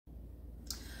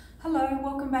Hello,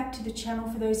 welcome back to the channel.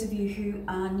 For those of you who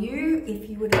are new, if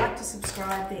you would like to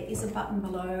subscribe, there is a button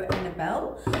below and a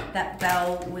bell. That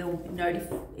bell will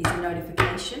is a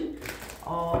notification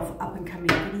of up and coming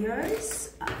videos.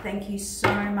 Thank you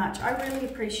so much. I really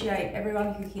appreciate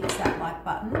everyone who hits that like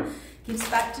button, gives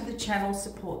back to the channel,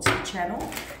 supports the channel,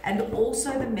 and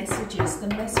also the messages. The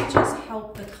messages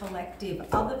help the collective.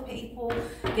 Other people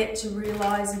get to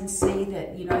realize and see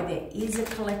that, you know, there is a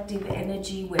collective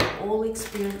energy. We're all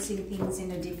experiencing things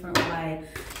in a different way.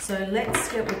 So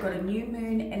we've got a new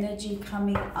moon energy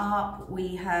coming up.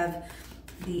 We have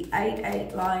the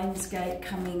 8/8 Lionsgate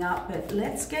coming up, but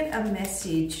let's get a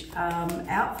message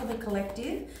out for the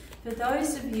collective. For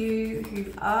those of you who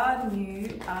are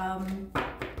new,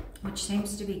 which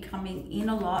seems to be coming in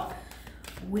a lot,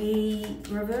 we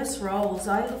reverse roles.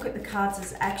 I look at the cards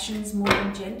as actions more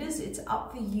than genders. It's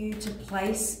up for you to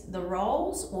place the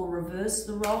roles or reverse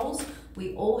the roles.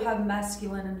 We all have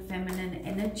masculine and feminine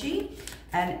energy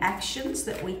and actions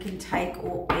that we can take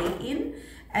or be in.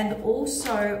 And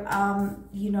also,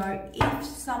 you know, if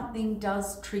something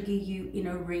does trigger you in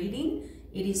a reading,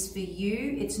 it is for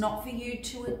you. It's not for you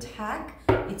to attack.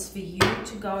 It's for you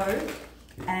to go.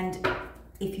 And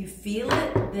if you feel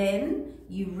it, then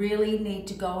you really need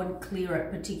to go and clear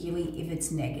it, particularly if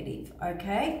it's negative,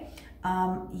 okay?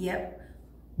 Yep,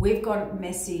 we've got a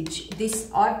message.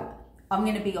 I'm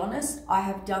going to be honest, I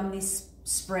have done this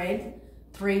spread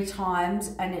 3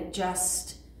 times and it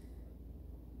just,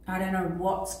 I don't know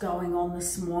what's going on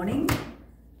this morning,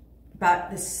 but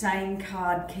the same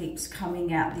card keeps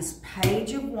coming out. This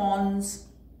Page of Wands,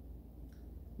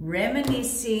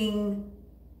 reminiscing,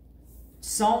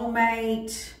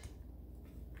 soulmate,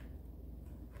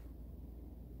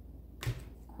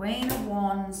 Queen of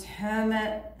Wands,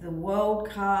 Hermit, the World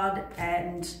card,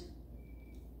 and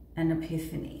an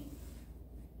Epiphany.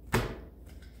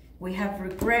 We have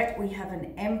regret, we have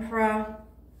an Emperor,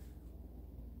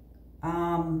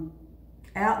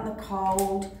 out in the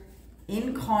cold,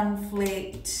 in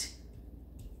conflict,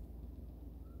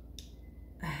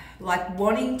 like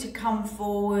wanting to come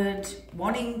forward,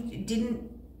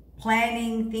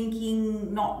 planning,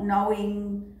 thinking, not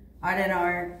knowing, I don't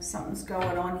know, something's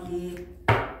going on here.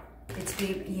 It's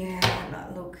been, yeah,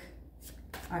 look,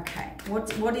 okay,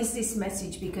 what is this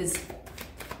message? Because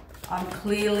I'm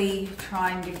clearly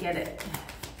trying to get it.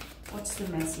 What's the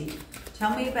message?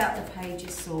 Tell me about the Page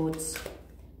of Swords.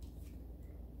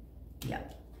 Yeah.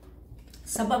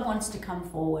 Someone wants to come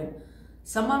forward.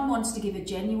 Someone wants to give a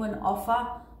genuine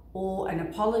offer or an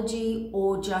apology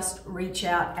or just reach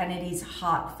out, and it is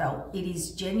heartfelt. It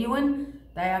is genuine.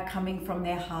 They are coming from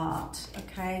their heart,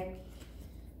 okay?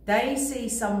 They see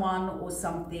someone or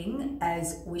something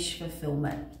as wish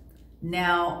fulfillment.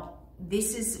 Now,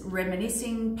 this is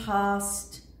reminiscing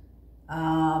past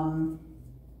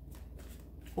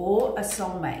or a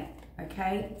soulmate,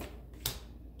 okay?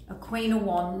 A Queen of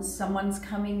Wands, someone's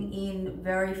coming in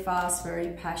very fast, very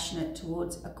passionate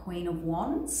towards a Queen of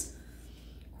Wands.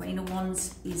 Queen of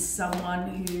Wands is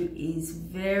someone who is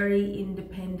very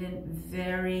independent,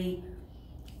 very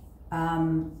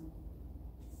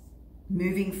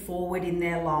moving forward in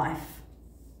their life.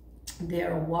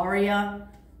 They're a warrior.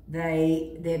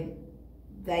 They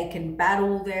can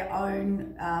battle their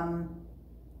own,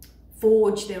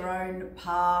 forge their own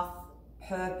path,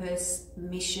 purpose,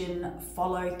 mission,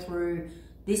 follow through.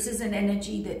 This is an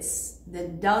energy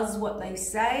that does what they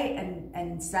say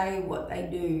and say what they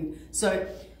do. So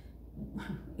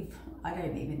I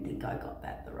don't even think I got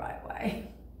that the right way.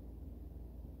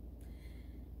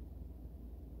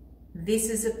 This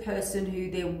is a person who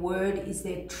their word is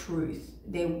their truth.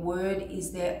 Their word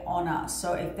is their honor.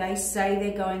 So if they say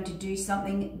they're going to do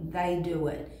something, they do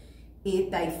it.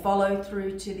 If they follow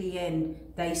through to the end,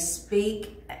 they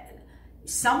speak.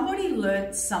 Somebody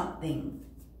learned something.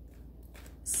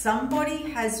 Somebody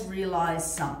has realized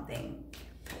something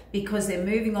because they're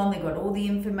moving on. They've got all the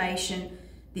information.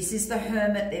 This is the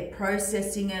Hermit. They're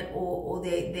processing it, or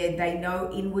they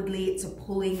know inwardly it's a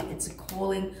pulling, it's a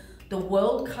calling. The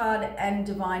World card and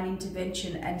divine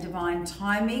intervention and divine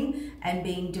timing and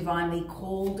being divinely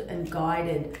called and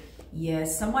guided.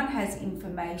 Yes, someone has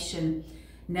information.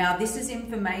 Now, this is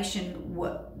information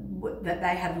that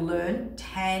they have learned,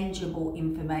 tangible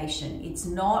information. It's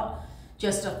not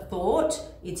just a thought.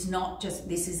 It's not just,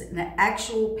 this is an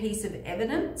actual piece of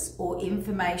evidence or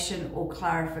information or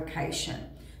clarification.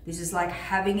 This is like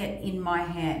having it in my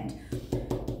hand.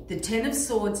 The 10 of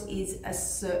Swords is a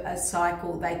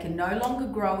cycle. They can no longer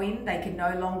grow in. They can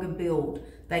no longer build.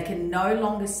 They can no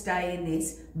longer stay in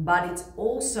this, but it's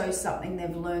also something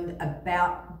they've learned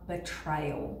about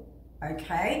betrayal.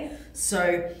 Okay,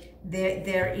 so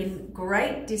they're in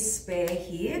great despair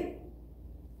here.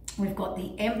 We've got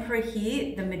the Emperor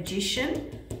here, the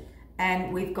Magician,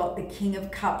 and we've got the King of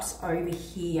Cups over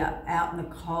here, out in the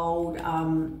cold,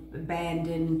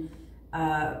 abandoned,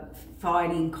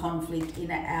 fighting, conflict,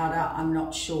 inner, outer, I'm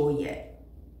not sure yet.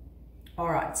 All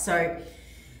right, so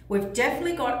we've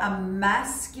definitely got a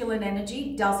masculine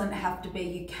energy. Doesn't have to be,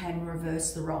 you can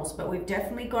reverse the roles, but we've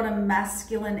definitely got a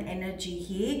masculine energy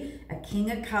here, a King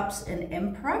of Cups and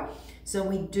Emperor. So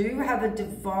we do have a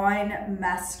divine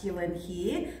masculine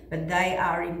here, but they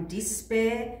are in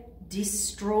despair,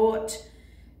 distraught,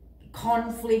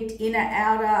 conflict, inner,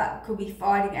 outer, could be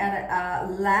fighting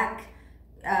out lack,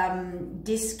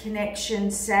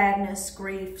 disconnection, sadness,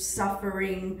 grief,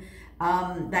 suffering.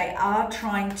 They are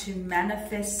trying to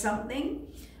manifest something.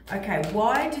 Okay,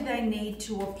 why do they need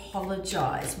to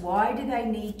apologize? Why do they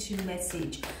need to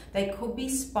message? They could be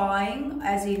spying,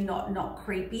 as in not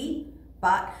creepy,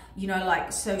 but, you know,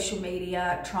 like social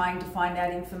media, trying to find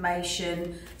out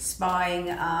information, spying,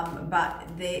 but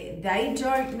they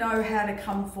don't know how to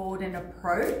come forward and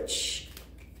approach.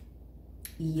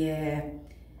 Yeah,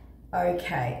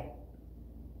 okay.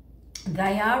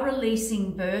 They are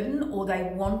releasing burden, or they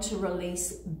want to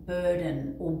release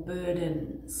burden or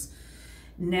burdens.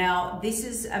 Now, this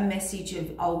is a message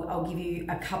of, I'll give you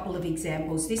a couple of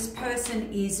examples. This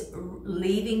person is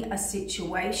leaving a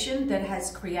situation that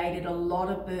has created a lot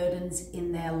of burdens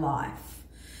in their life.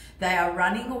 They are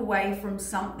running away from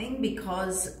something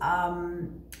because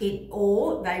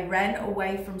or they ran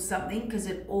away from something because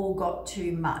it all got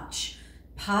too much.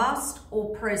 Past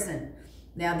or present.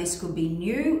 Now, this could be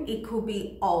new, it could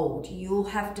be old. You'll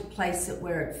have to place it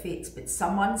where it fits, but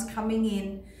someone's coming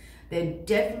in. They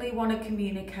definitely want to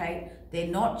communicate. They're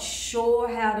not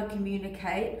sure how to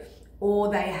communicate,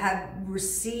 or they have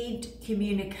received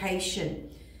communication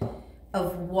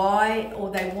of why, or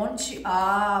they want to,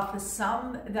 for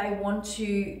some, they want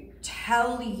to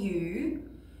tell you,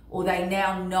 or they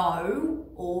now know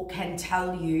or can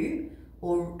tell you,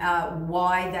 or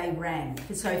why they ran.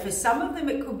 So for some of them,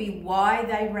 it could be why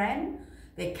they ran.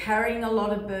 They're carrying a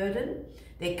lot of burden.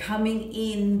 They're coming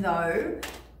in though,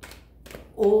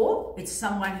 or it's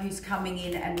someone who's coming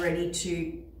in and ready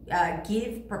to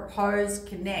give, propose,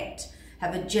 connect,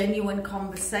 have a genuine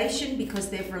conversation because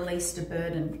they've released a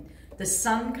burden. The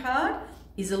Sun card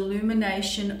is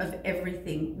illumination of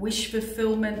everything, wish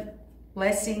fulfillment,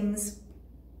 blessings,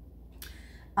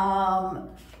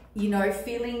 you know,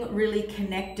 feeling really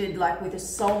connected, like with a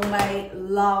soulmate,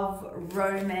 love,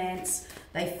 romance.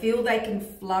 They feel they can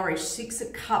flourish. 6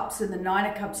 of Cups and the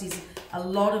 9 of Cups is a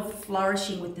lot of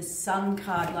flourishing with the Sun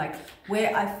card, like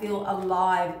where I feel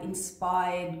alive,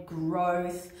 inspired,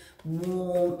 growth,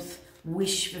 warmth,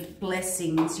 wish for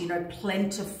blessings, you know,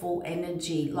 plentiful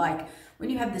energy. Like when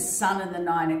you have the Sun and the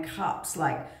 9 of Cups,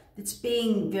 like it's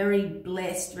being very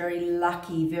blessed, very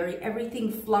lucky, very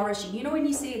everything flourishing. You know, when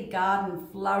you see a garden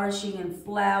flourishing and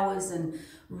flowers and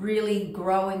really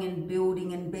growing and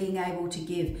building and being able to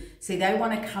give. See, they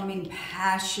want to come in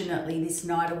passionately, this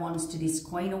Knight of Wands to this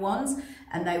Queen of Wands,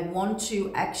 and they want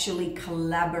to actually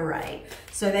collaborate.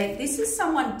 So this is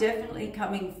someone definitely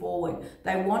coming forward.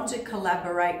 They want to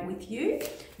collaborate with you.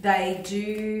 They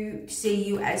do see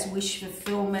you as wish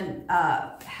fulfillment,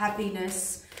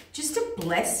 happiness, just a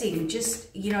blessing,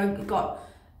 just, you know, got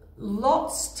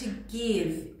lots to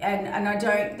give. And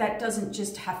that doesn't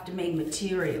just have to mean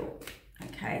material,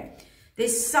 okay?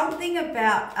 There's something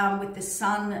about, with the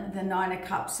Sun, the 9 of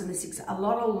Cups and the 6, a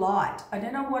lot of light. I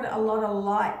don't know what a lot of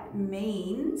light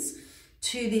means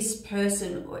to this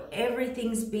person.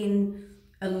 Everything's been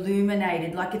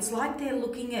illuminated. Like it's like they're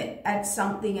looking at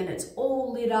something and it's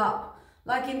all lit up.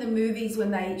 Like in the movies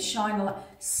when they shine a light.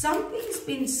 Something's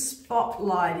been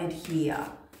spotlighted here.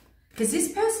 Because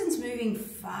this person's moving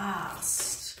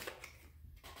fast.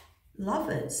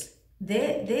 Lovers.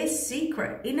 They're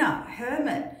secret, inner,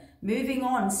 hermit, moving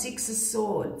on, 6 of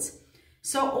Swords.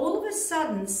 So all of a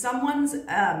sudden, someone's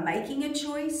making a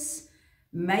choice,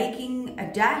 making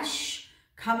a dash,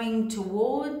 coming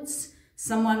towards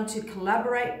someone to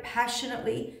collaborate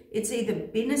passionately. It's either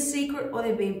been a secret or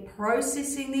they've been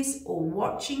processing this or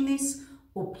watching this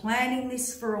or planning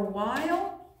this for a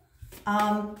while.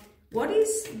 What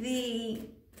is the...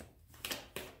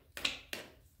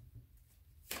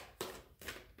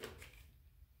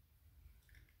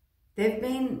 They've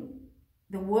been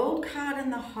the World card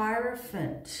and the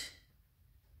Hierophant.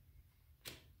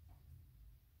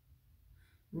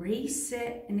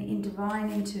 Reset and in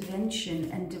divine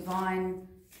intervention and divine...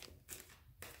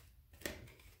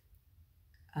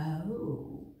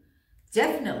 Oh,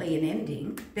 definitely an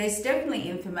ending. There's definitely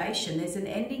information. There's an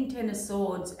ending, Ten of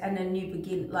Swords, and a new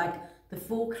begin. Like the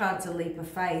Fool card's a leap of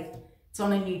faith. It's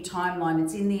on a new timeline.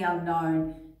 It's in the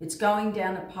unknown. It's going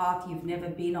down a path you've never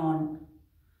been on.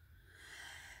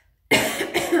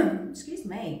 Excuse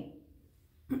me.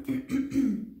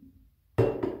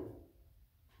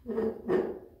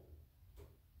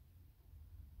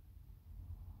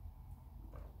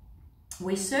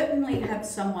 We certainly have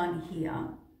someone here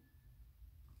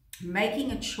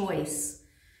making a choice.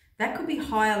 That could be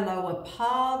higher, lower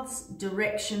paths,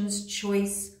 directions,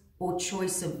 choice, or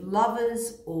choice of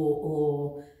lovers,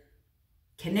 or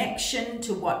connection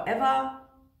to whatever.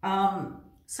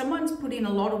 Someone's put in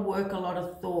a lot of work, a lot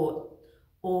of thought,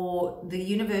 or the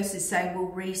universe is saying,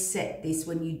 we'll reset this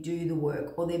when you do the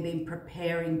work, or they've been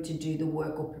preparing to do the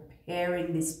work, or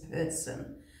preparing this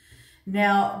person.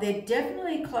 Now, they're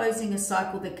definitely closing a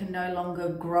cycle that can no longer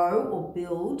grow or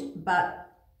build,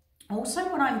 but also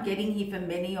what I'm getting here for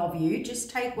many of you, just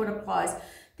take what applies.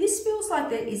 This feels like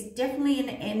there is definitely an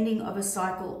ending of a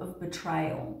cycle of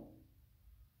betrayal.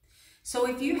 So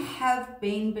if you have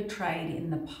been betrayed in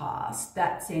the past,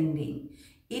 that's ending.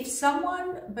 If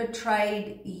someone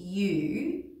betrayed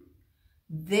you,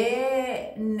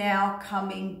 they're now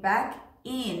coming back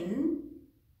in.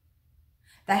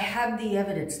 They have the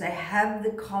evidence, they have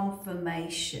the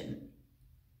confirmation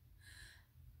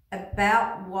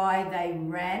about why they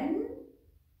ran.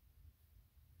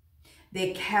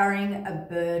 They're carrying a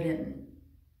burden.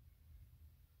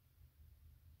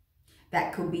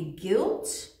 That could be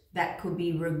guilt, that could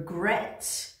be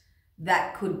regret,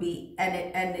 that could be, and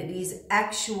it is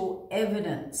actual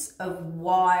evidence of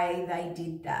why they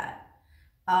did that.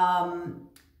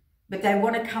 But they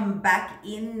want to come back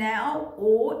in now,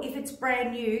 or if it's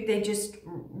brand new, they're just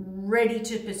ready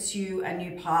to pursue a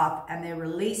new path and they're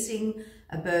releasing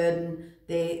a burden.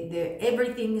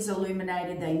 Everything is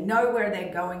illuminated. They know where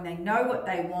they're going. They know what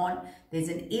they want. There's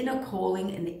an inner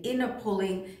calling, an inner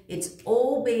pulling. It's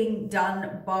all being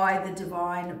done by the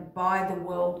divine, by the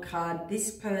world card,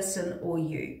 this person or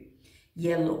you.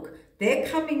 Yeah, look, they're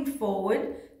coming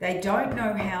forward. They don't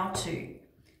know how to.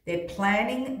 They're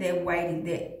planning, they're waiting,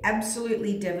 they're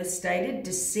absolutely devastated.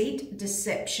 Deceit,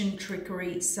 deception,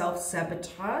 trickery,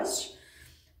 self-sabotage.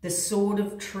 The Sword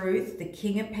of Truth, the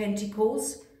King of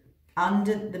Pentacles,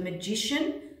 under the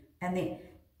Magician, and the,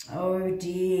 oh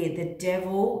dear, the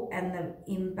Devil and the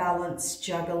imbalance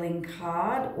juggling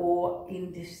card or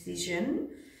indecision.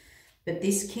 But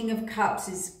this King of Cups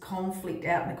is conflict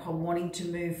out in the cold, wanting to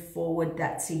move forward.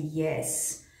 That's a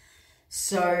yes.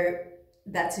 So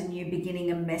that's a new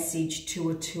beginning, a message to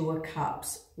a Two of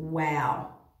Cups.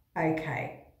 Wow.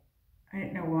 Okay. I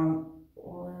don't know why I'm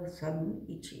all of a sudden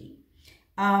itchy.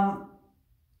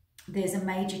 There's a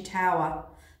major tower.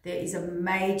 There is a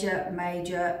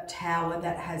major tower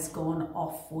that has gone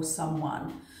off for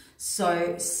someone.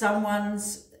 So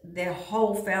their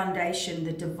whole foundation,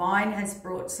 the divine has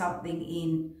brought something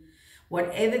in.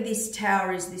 Whatever this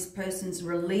tower is, this person's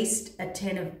released a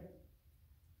 10 of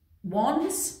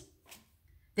Wands.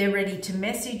 They're ready to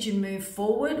message and move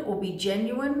forward, or be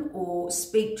genuine, or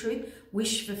speak truth,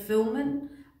 wish fulfillment,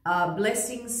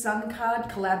 blessings, Sun card,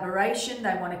 collaboration.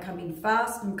 They want to come in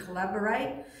fast and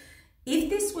collaborate. If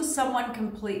this was someone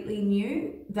completely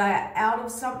new, they're out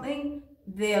of something,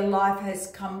 their life has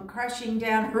come crashing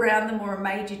down around them, or a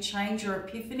major change or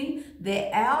epiphany,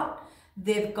 they're out.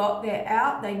 They've got their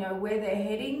out, they know where they're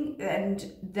heading,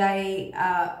 and they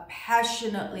are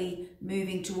passionately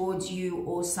moving towards you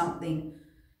or something.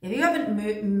 If you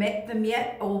haven't met them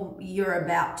yet, or you're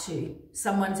about to,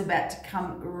 someone's about to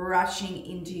come rushing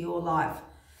into your life.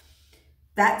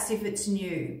 That's if it's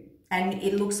new. And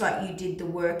it looks like you did the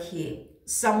work here.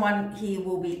 Someone here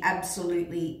will be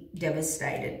absolutely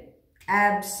devastated.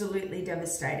 Absolutely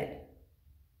devastated.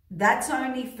 That's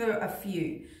only for a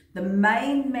few. The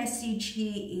main message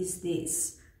here is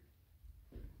this.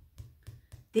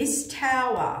 This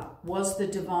tower was the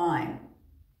divine.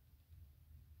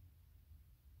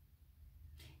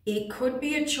 It could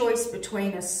be a choice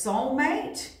between a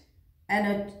soulmate and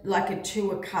a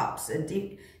Two of Cups.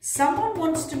 Someone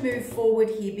wants to move forward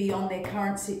here beyond their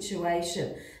current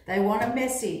situation. They want a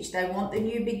message. They want the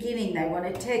new beginning. They want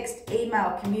to text,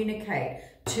 email, communicate.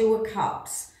 Two of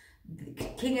Cups. The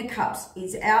King of Cups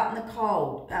is out in the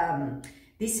cold.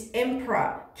 This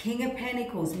Emperor, King of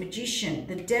Pentacles, Magician,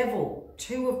 the Devil,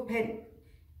 Two of Pentacles,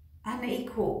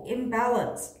 unequal,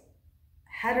 imbalance,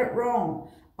 had it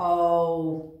wrong.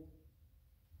 Oh.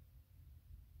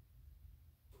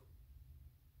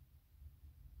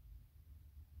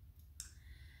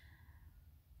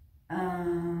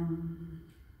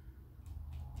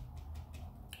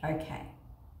 Okay.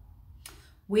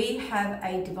 We have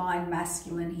a divine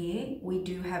masculine here. We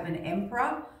do have an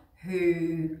emperor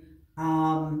who,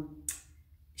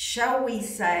 shall we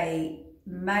say,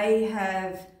 may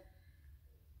have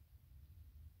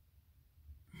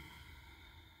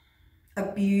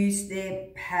abused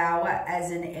their power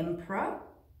as an emperor,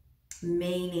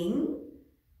 meaning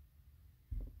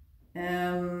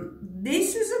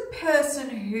this is a person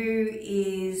who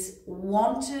is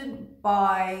wanted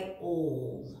by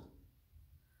all.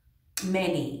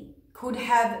 Many. Could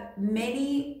have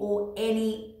many or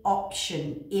any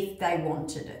option if they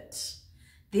wanted it.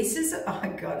 This is, I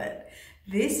got it.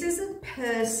 This is a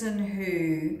person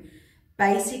who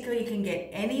basically can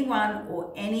get anyone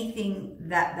or anything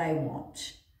that they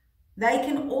want. They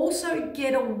can also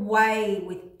get away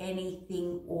with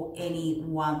anything or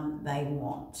anyone they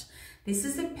want. This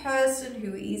is a person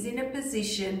who is in a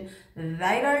position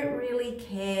they don't really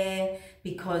care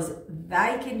because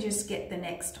they can just get the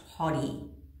next hottie.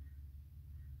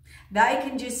 They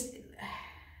can just,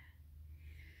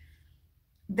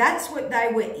 that's what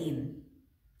they were in.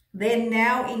 They're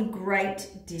now in great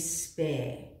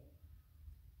despair.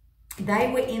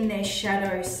 They were in their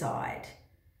shadow side.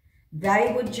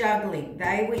 They were juggling.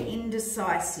 They were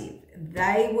indecisive.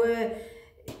 They were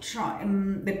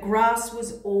trying, the grass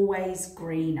was always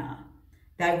greener.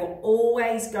 They were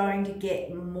always going to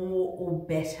get more or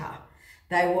better.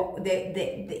 They were,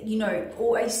 you know,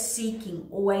 always seeking,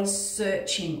 always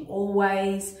searching,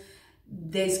 always,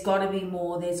 there's got to be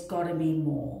more, there's got to be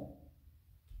more.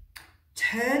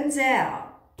 Turns out,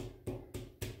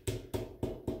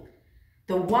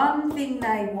 the one thing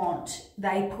they want,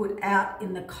 they put out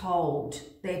in the cold.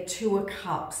 Their Two of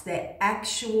Cups, their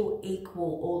actual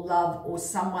equal or love or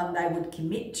someone they would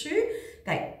commit to,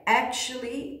 they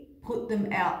actually put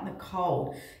them out in the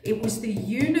cold. It was the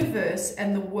universe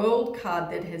and the world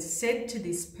card that has said to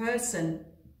this person,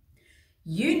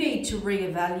 you need to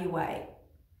reevaluate.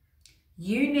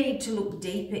 You need to look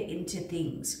deeper into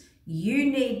things.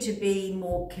 You need to be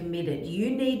more committed. You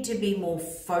need to be more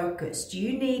focused.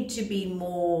 You need to be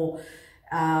more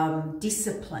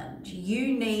disciplined.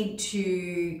 You need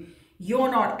to,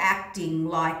 you're not acting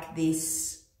like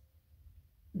this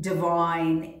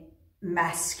divine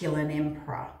masculine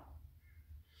emperor.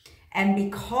 And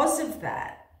because of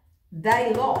that,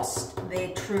 they lost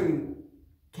their true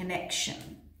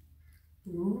connection.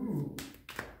 Ooh.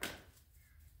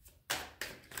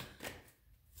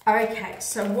 Okay,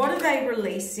 so what are they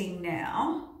releasing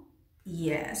now?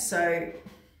 Yeah, so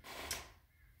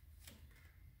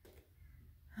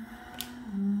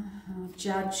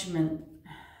judgment,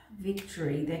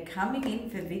 victory. They're coming in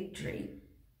for victory.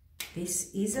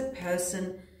 This is a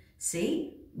person,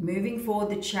 see, moving forward,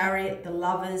 the Chariot, the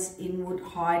Lovers, inward,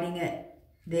 hiding it.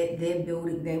 They're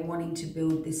building, they're wanting to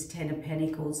build this Ten of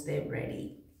Pentacles. They're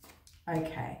ready.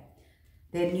 Okay.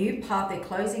 Their new path, they're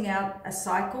closing out a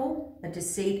cycle, a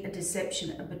deceit, a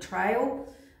deception, a betrayal,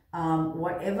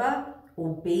 whatever,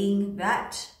 or being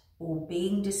that, or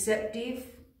being deceptive,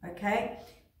 okay?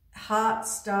 Heart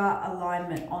star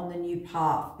alignment on the new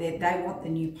path. They want the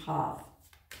new path.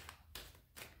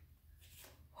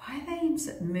 Why are they in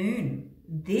Moon?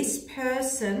 This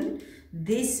person,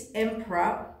 this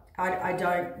emperor,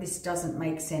 this doesn't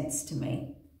make sense to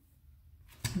me.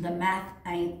 The math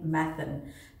ain't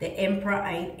mathin'. The emperor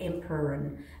ain't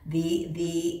emperorin'.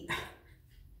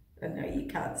 I know you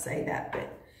can't say that,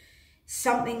 but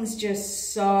something's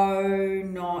just so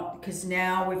not, because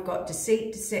now we've got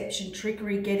deceit, deception,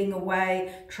 trickery, getting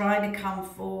away, trying to come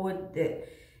forward. That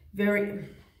very.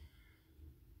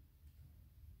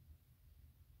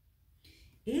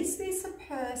 Is this a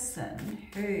person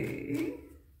who?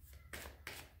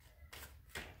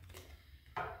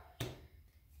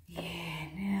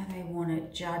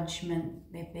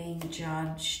 Judgment, they're being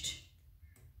judged.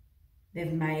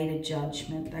 They've made a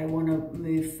judgment. They want to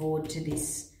move forward to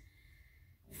this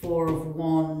Four of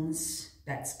Wands.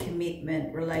 That's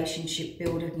commitment, relationship,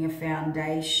 building a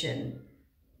foundation.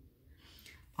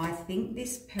 I think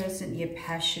this person, you're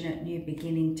passionate, new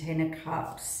beginning, Ten of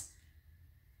Cups.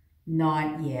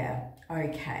 Nine, yeah,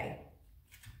 okay.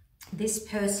 This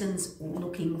person's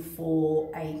looking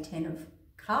for a Ten of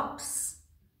Cups,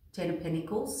 Ten of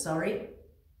Pentacles, sorry.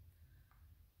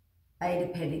 Eight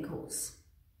of Pentacles.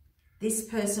 This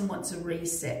person wants a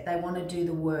reset. They want to do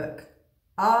the work.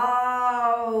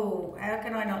 Oh, how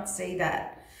can I not see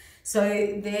that? So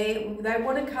they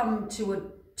want to come to a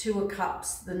Two of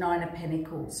Cups, the Nine of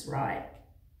Pentacles, right?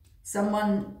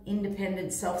 Someone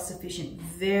independent, self-sufficient,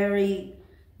 very,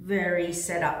 very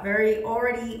set up, very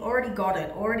already got it,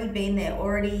 already been there,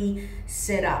 already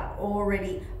set up,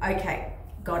 already, okay,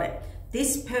 got it.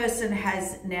 This person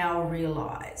has now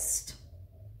realized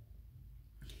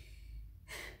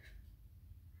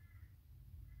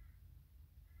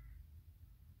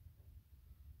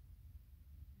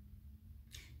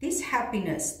this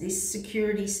happiness, this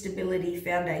security, stability,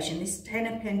 foundation, this 10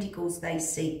 of Pentacles they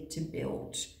seek to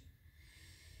build,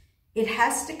 it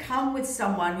has to come with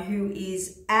someone who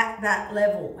is at that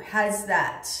level, has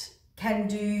that, can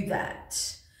do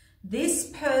that. This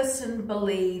person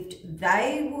believed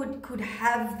they could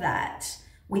have that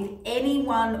with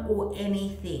anyone or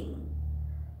anything.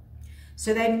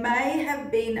 So they may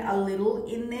have been a little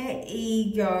in their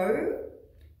ego,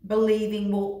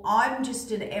 believing, well, I'm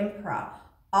just an emperor.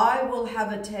 I will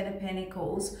have a 10 of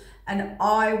Pentacles and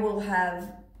I will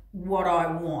have what I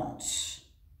want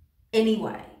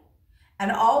anyway.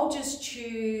 And I'll just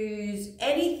choose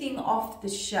anything off the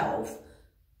shelf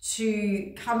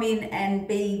to come in and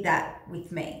be that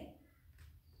with me.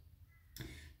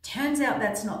 Turns out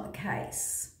that's not the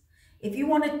case. If you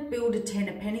want to build a 10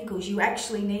 of Pentacles, you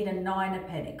actually need a 9 of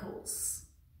Pentacles.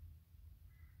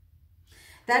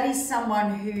 That is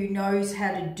someone who knows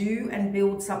how to do and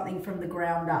build something from the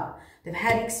ground up. They've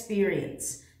had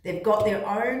experience. They've got their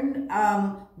own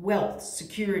wealth,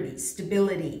 security,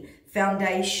 stability,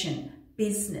 foundation,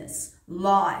 business,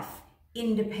 life,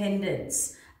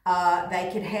 independence. They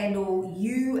could handle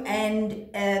you and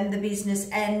the business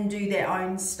and do their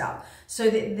own stuff. So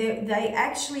that they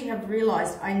actually have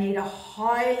realized, I need a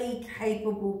highly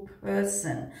capable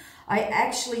person. I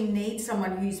actually need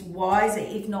someone who's wiser,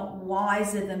 if not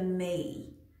wiser than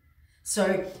me.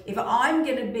 So if I'm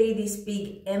going to be this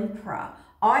big emperor,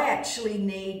 I actually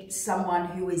need someone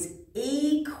who is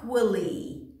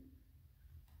equally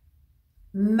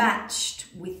matched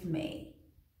with me,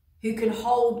 who can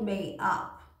hold me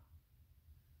up.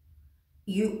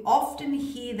 You often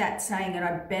hear that saying, and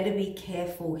I better be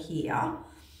careful here,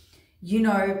 you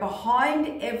know,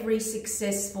 behind every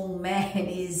successful man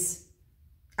is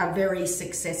a very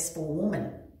successful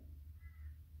woman.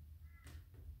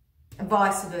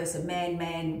 Vice versa, man,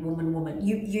 man, woman, woman.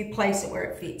 You place it where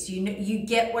it fits. You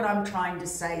get what I'm trying to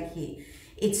say here.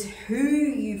 It's who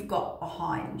you've got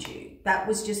behind you. That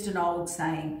was just an old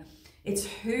saying. It's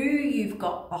who you've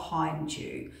got behind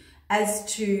you. As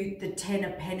to the 10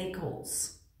 of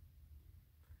Pentacles,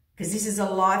 because this is a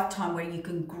lifetime where you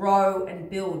can grow and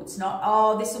build. It's not,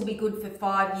 oh, this will be good for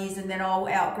 5 years and then I'll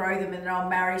outgrow them and then I'll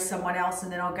marry someone else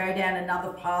and then I'll go down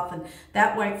another path and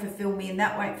that won't fulfill me and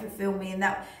that won't fulfill me and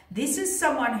that. This is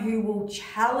someone who will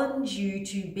challenge you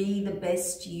to be the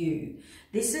best you.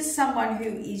 This is someone who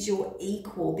is your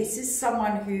equal. This is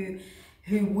someone who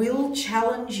will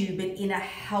challenge you, but in a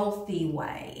healthy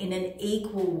way, in an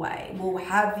equal way, will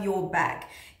have your back,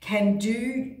 can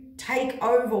take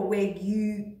over where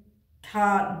you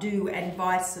can't do, and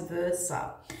vice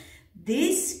versa.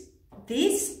 This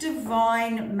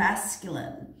divine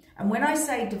masculine, and when I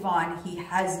say divine, he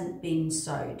hasn't been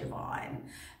so divine,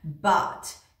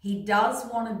 but he does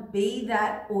want to be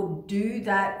that or do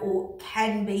that or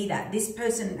can be that. This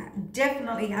person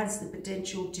definitely has the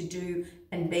potential to do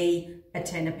and be a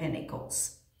 10 of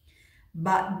Pentacles.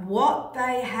 But what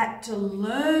they had to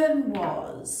learn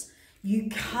was you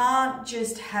can't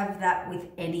just have that with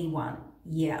anyone.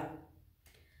 Yep,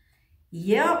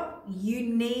 you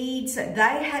need, so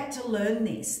they had to learn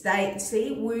this. They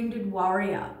see, wounded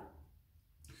warrior.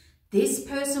 This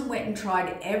person went and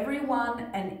tried everyone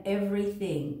and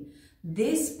everything.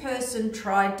 This person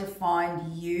tried to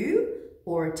find you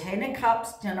or a 10 of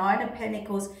Cups, 9 of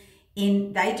Pentacles.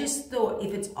 They just thought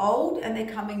if it's old and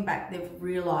they're coming back, they've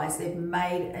realized, they've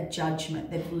made a judgment,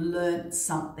 they've learned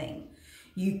something.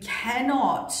 You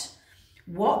cannot,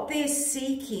 what they're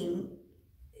seeking,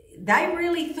 they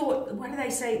really thought, what do they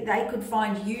say? They could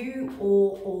find you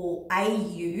or a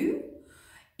you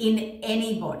in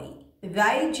anybody.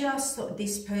 They just thought,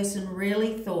 this person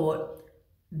really thought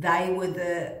they were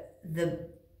the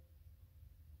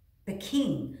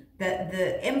king,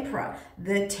 the emperor,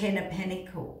 the 10 of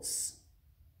Pentacles.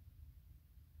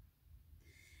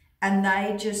 And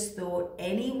they just thought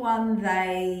anyone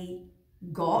they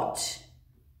got,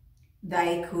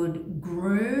 they could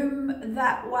groom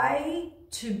that way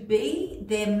to be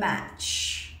their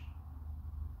match.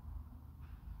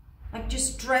 Like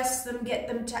just dress them, get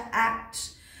them to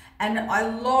act. And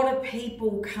a lot of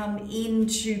people come in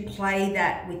to play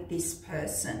that with this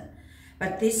person.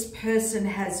 But this person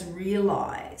has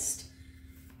realized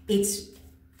it's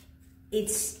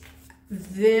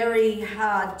very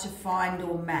hard to find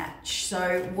or match.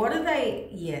 So what are they?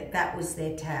 Yeah, that was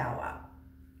their tower.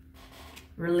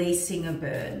 Releasing a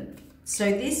burden. So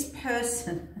this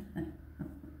person,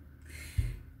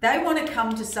 they want to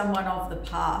come to someone of the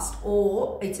past,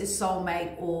 or it's a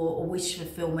soulmate or a wish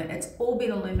fulfillment. It's all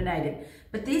been illuminated.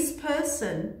 But this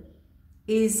person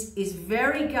is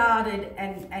very guarded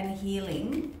and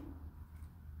healing.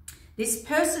 This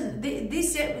person,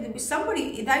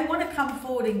 somebody, they want to come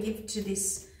forward and give to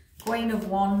this Queen of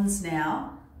Wands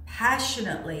now,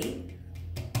 passionately.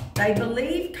 They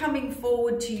believe coming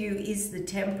forward to you is the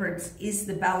temperance, is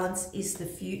the balance, is the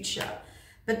future.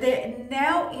 But they're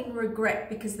now in regret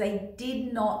because they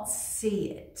did not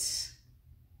see it.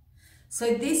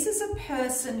 So this is a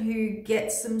person who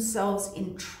gets themselves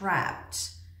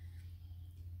entrapped.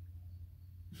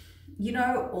 You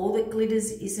know, all that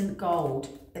glitters isn't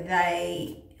gold.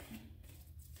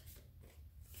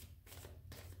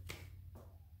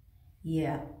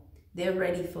 They're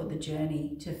ready for the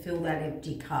journey to fill that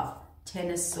empty cup. Ten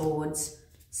of Swords,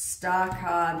 Star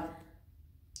card,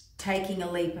 taking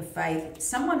a leap of faith.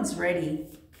 Someone's ready.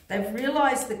 They've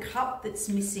realized the cup that's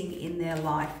missing in their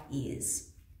life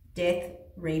is death,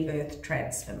 rebirth,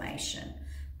 transformation,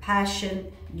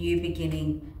 passion, new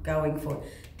beginning, going forward.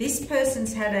 This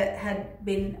person's had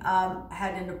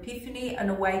an epiphany, an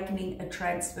awakening, a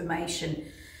transformation,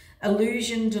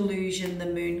 illusion, delusion, the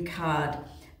moon card,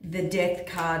 the death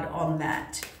card on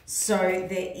that. So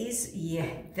there is,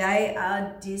 they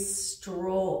are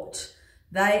distraught.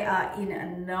 They are in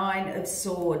a 9 of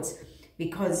Swords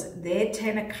because their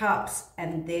 10 of Cups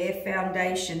and their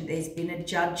foundation, there's been a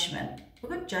judgment.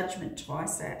 We've got judgment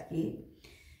twice out here.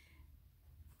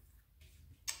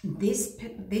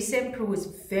 This Emperor was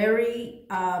very,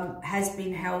 has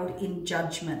been held in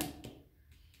judgment.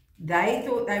 They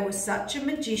thought they were such a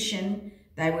magician.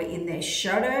 They were in their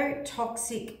shadow,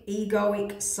 toxic,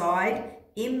 egoic side,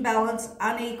 imbalance,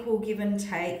 unequal give and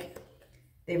take.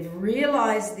 They've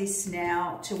realized this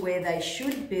now to where they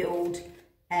should build,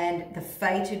 and the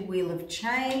fated wheel of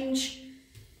change.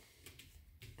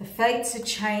 The fates are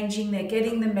changing. They're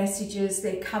getting the messages.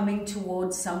 They're coming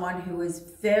towards someone who is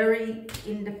very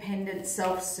independent,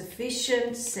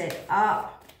 self-sufficient, set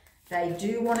up. They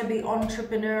do want to be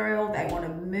entrepreneurial. They want to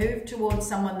move towards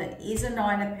someone that is a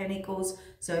 9 of Pentacles.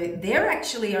 So they're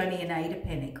actually only an 8 of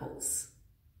Pentacles.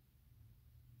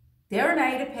 They're an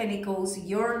 8 of Pentacles.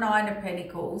 You're a 9 of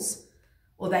Pentacles.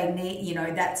 Or they need, you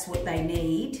know, that's what they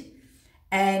need.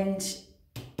 And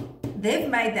they've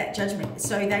made that judgment.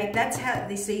 So that's how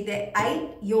they see they're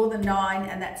 8, you're the 9,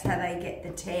 and that's how they get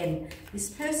the 10. This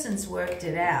person's worked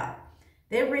it out.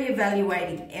 They're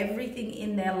reevaluating everything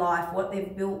in their life, what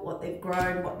they've built, what they've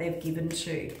grown, what they've given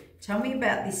to. Tell me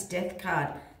about this death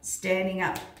card, standing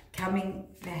up, coming,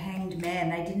 the Hanged Man.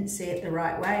 They didn't see it the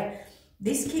right way.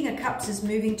 This King of Cups is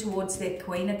moving towards their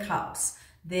Queen of Cups,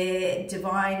 their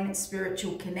divine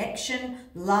spiritual connection,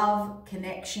 love,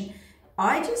 connection.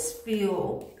 I just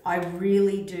feel, I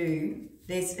really do,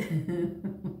 there's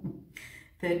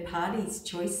third parties,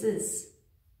 choices.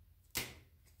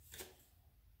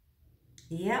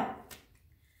 Yep.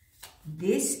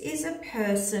 This is a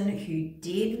person who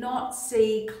did not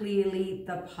see clearly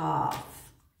the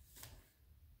path.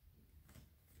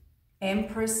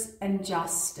 Empress and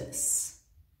Justice.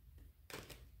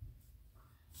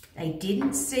 They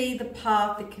didn't see the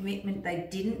path, the commitment. They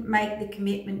didn't make the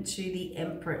commitment to the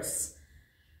Empress.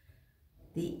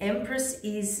 The Empress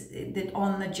is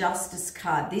on the Justice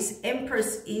card. This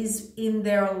Empress is in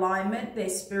their alignment, their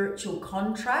spiritual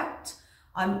contract.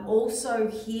 I'm also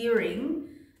hearing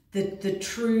the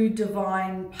true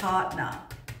divine partner.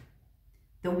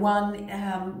 The one,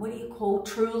 what do you call,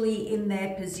 truly in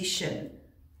their position.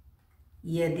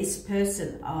 Yeah, this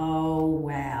person, oh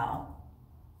wow.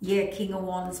 Yeah, King of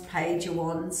Wands, Page of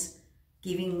Wands,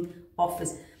 giving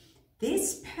offers.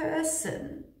 This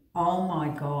person, oh my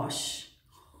gosh.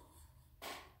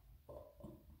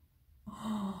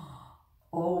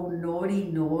 Oh, naughty,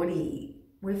 naughty.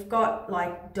 We've got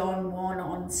like Don Juan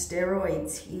on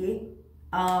steroids here.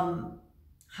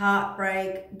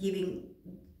 Heartbreak, giving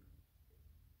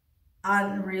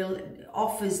unreal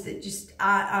offers that just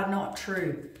are not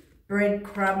true.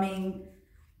 Breadcrumbing,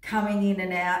 coming in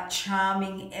and out,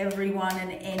 charming everyone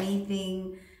and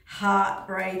anything,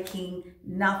 heartbreaking,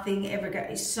 nothing ever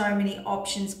goes. So many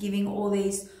options, giving all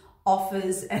these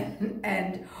offers,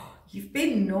 and you've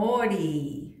been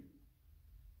naughty.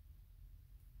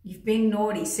 You've been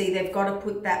naughty. See, they've got to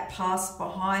put that past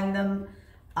behind them.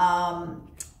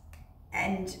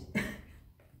 And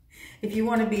if you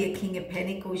want to be a King of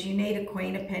Pentacles, you need a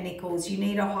Queen of Pentacles. You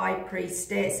need a High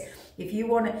Priestess. If you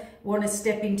want to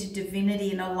step into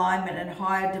divinity and alignment and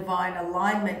higher divine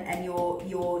alignment and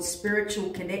your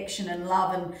spiritual connection and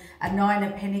love, and a 9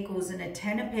 of Pentacles and a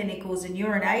 10 of Pentacles, and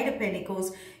you're an 8 of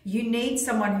Pentacles, you need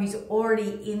someone who's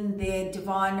already in their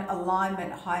divine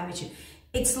alignment, high mission.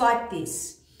 It's like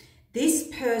this. This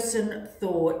person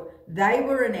thought they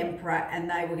were an emperor and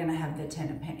they were going to have the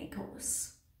 10 of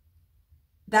Pentacles.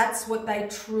 That's what they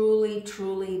truly,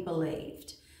 truly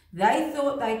believed. They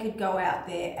thought they could go out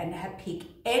there and pick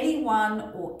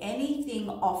anyone or anything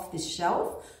off the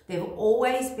shelf. They've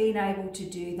always been able to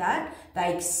do that.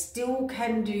 They still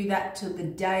can do that till the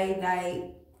day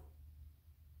they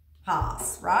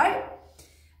pass, right?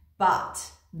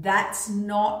 But that's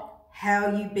not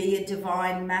how you be a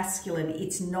divine masculine.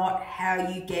 It's not how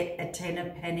you get a 10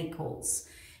 of Pentacles.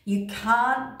 You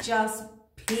can't just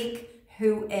pick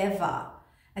whoever.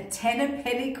 A 10 of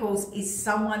Pentacles is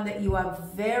someone that you are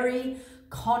very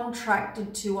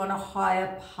contracted to on a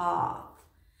higher path.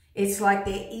 It's like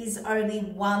there is only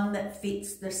one that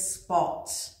fits the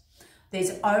spot.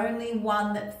 There's only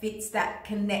one that fits that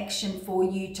connection for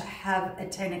you to have a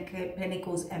 10 of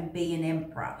Pentacles and be an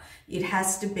emperor. It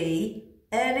has to be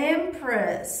an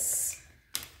empress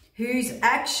who's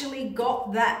actually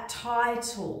got that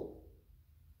title.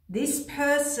 This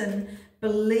person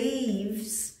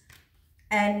believes,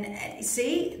 and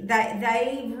see,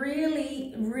 they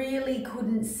really, really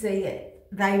couldn't see it.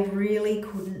 They really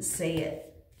couldn't see it.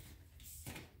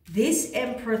 This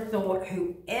emperor thought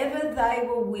whoever they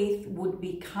were with would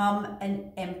become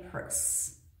an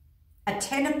empress. A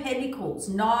 10 of Pentacles,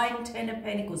 9, 10 of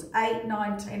Pentacles, 8,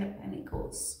 9, 10 of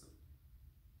Pentacles.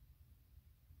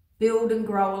 Build and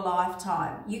grow a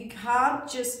lifetime. You can't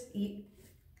just...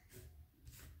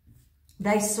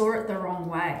 They saw it the wrong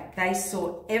way. They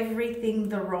saw everything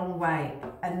the wrong way,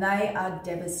 and they are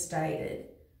devastated.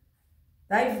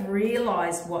 They've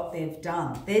realized what they've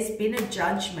done. There's been a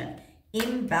judgment,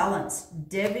 imbalance,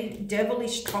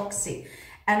 devilish, toxic.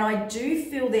 And I do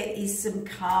feel there is some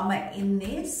karma in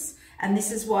this, and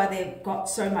this is why they've got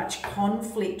so much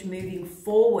conflict moving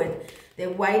forward. They're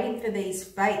waiting for these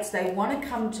fates. They want to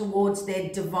come towards their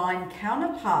divine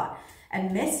counterpart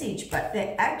and message, but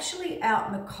they're actually out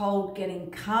in the cold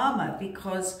getting karma,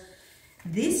 because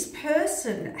this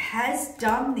person has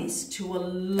done this to a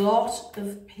lot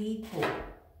of people.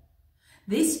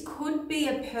 This could be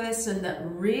a person that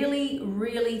really,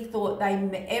 really thought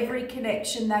every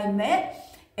connection they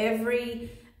met,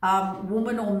 every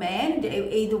woman or man,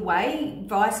 either way,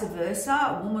 vice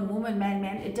versa, woman, man,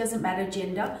 it doesn't matter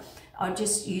gender. I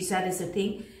just use that as a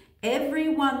thing.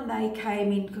 Everyone they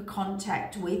came into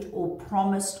contact with or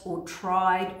promised or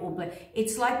tried,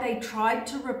 it's like they tried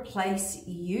to replace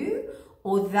you,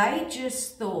 or they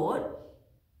just thought,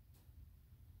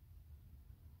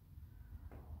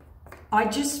 I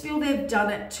just feel they've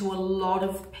done it to a lot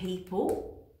of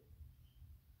people,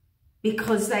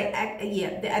 because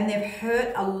and they've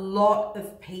hurt a lot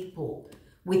of people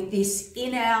with this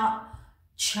in-out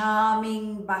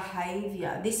charming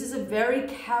behavior. This is a very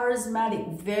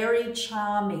charismatic, very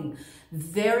charming,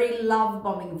 very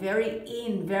love-bombing,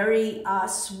 very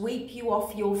sweep you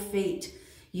off your feet.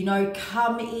 You know,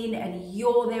 come in and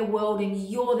you're their world and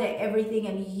you're their everything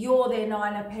and you're their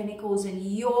 9 of Pentacles and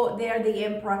they're the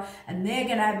emperor, and they're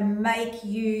going to make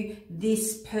you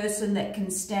this person that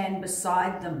can stand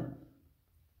beside them.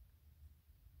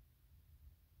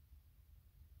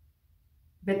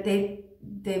 But they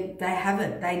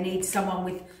haven't. They need someone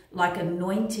with like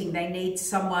anointing. They need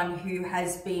someone who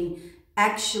has been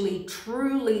actually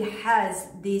truly has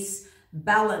this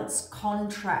balance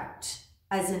contract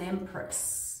as an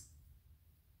empress.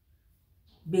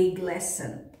 Big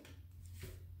lesson.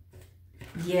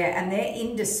 Yeah, and they're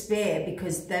in despair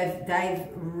because they've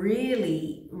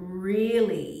really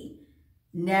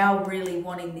now really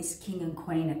wanting this King and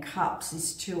Queen of Cups,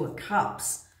 this 2 of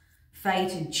Cups,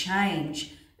 fated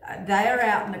change. They are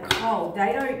out in the cold.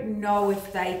 They don't know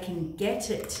if they can get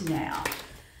it now.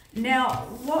 Now,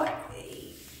 what...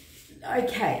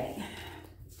 Okay.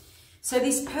 So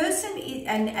this person is...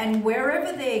 And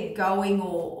wherever they're going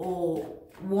or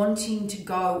wanting to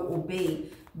go or be,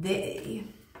 they...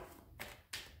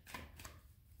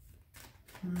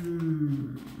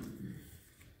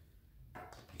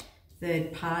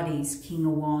 Third parties, King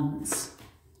of Wands.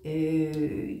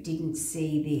 Ooh, didn't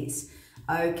see this.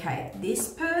 Okay,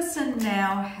 this person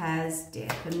now has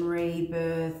death and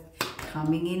rebirth,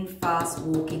 coming in fast,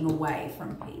 walking away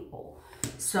from people.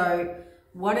 So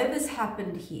whatever's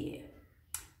happened here,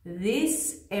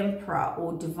 this emperor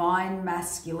or divine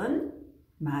masculine,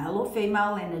 male or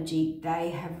female energy,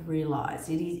 they have realized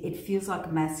it feels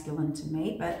like masculine to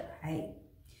me, but hey,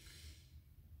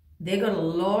 they've got a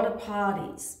lot of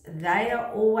parties. They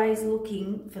are always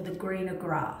looking for the greener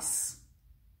grass.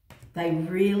 They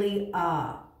they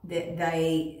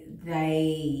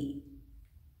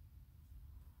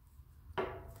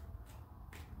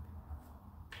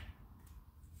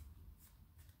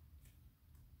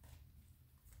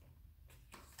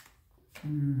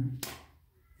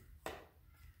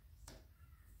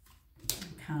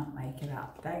can't make make it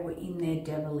up. They were in their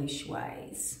devilish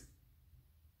ways,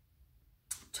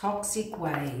 toxic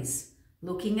ways,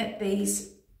 looking at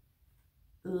these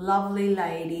lovely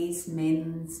ladies,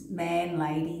 man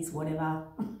ladies, whatever,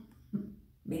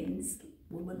 men's,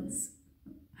 women's.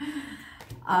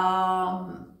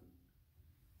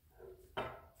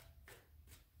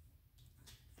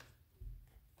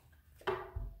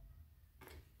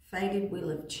 Fated wheel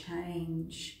of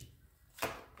change.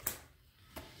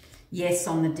 Yes,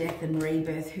 on the death and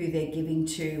rebirth, who they're giving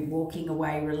to, walking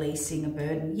away, releasing a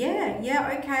burden.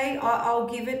 Yeah, okay, I'll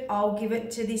give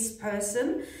it to this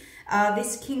person.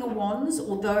 This King of Wands,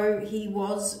 although he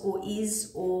was or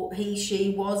is or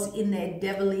she was in their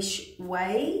devilish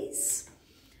ways,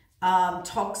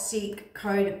 toxic,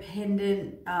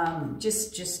 codependent,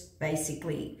 just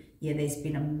basically, yeah, there's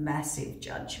been a massive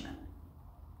judgment.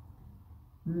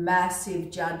 Massive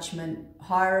judgment,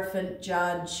 Hierophant,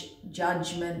 judge,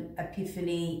 judgment,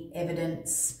 epiphany,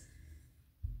 evidence.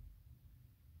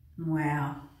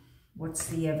 Wow, what's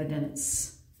the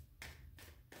evidence?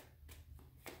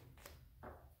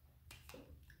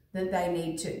 That they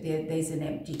need to, there's an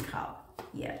empty cup,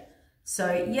 yeah.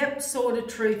 So, yep, sword of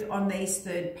truth on these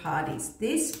third parties.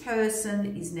 This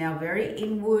person is now very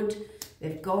inward.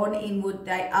 They've gone inward.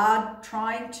 They are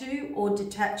trying to or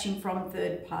detaching from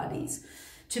third parties.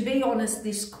 To be honest,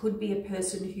 this could be a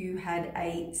person who had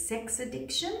a sex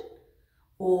addiction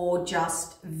or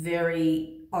just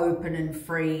very open and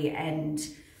free, and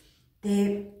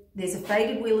there's a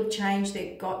fated wheel of change.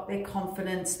 They've got their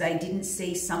confidence. They didn't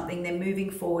see something. They're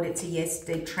moving forward. It's a yes.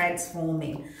 They're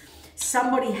transforming.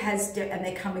 Somebody has, and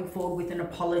they're coming forward with an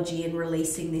apology and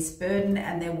releasing this burden,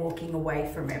 and they're walking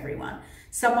away from everyone.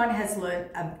 Someone has learned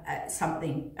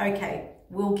something. Okay,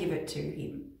 we'll give it to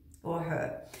him or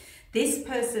her. This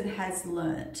person has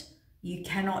learnt you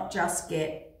cannot just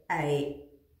get a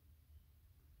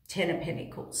 10 of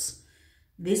Pentacles.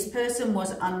 This person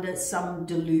was under some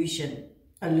illusion.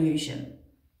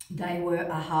 They were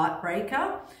a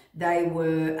heartbreaker. They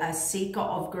were a seeker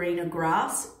of greener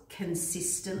grass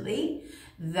consistently.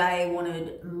 They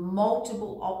wanted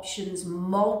multiple options,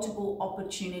 multiple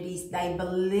opportunities. They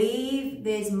believe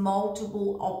there's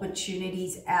multiple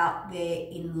opportunities out there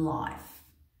in life.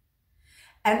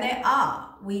 And there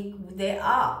are,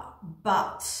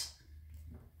 but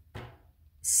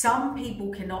some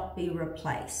people cannot be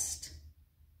replaced.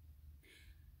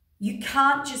 You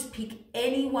can't just pick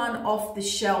anyone off the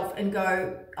shelf and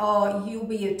go, oh, you'll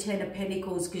be a 10 of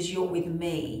Pentacles because you're with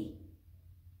me.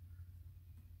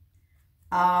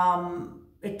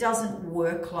 It doesn't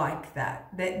work like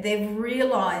that. They've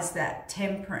realized that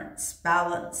temperance,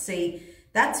 balance, see,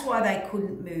 that's why they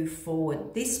couldn't move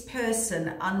forward. This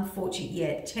person,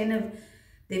 unfortunately,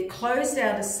 they've closed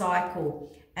out a cycle,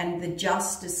 and the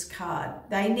Justice card.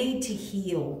 They need to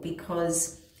heal,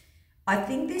 because I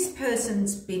think this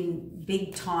person's been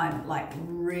big time, like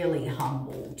really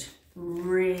humbled.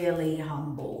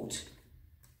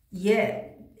 Yeah,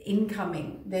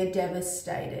 incoming, they're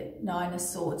devastated. 9 of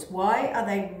Swords. Why are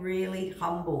they really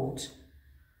humbled?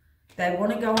 They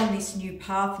want to go on this new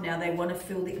path now. They want to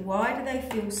feel that. Why do they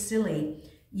feel silly?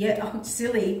 Yeah, oh,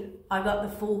 silly. I got the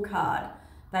Fool card.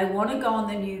 They want to go on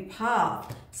the new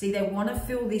path. See, they want to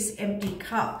fill this empty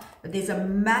cup, but there's a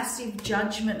massive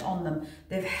judgment on them.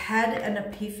 They've had an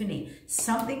epiphany.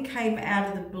 Something came out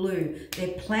of the blue.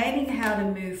 They're planning how to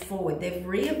move forward. They've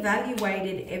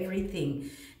reevaluated everything.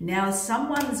 Now,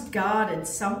 someone's guarded.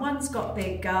 Someone's got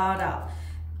their guard up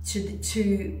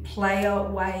to player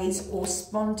ways or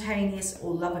spontaneous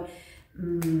or love.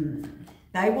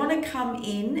 They want to come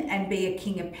in and be a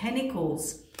King of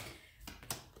Pentacles.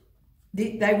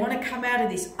 They want to come out of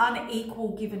this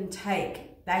unequal give and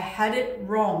take. They had it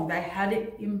wrong. They had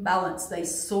it imbalanced. They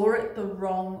saw it the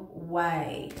wrong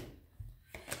way.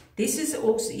 This is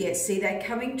also, yeah, see, they're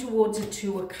coming towards a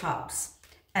 2 of Cups.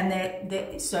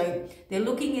 And so they're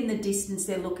looking in the distance.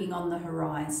 They're looking on the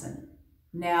horizon.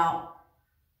 Now,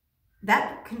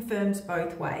 that confirms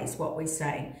both ways what we're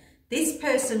saying. This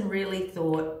person really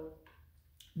thought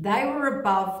they were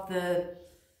above the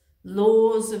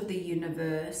laws of the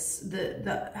universe.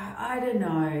 I don't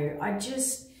know.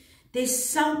 There's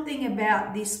something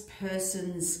about this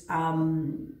person's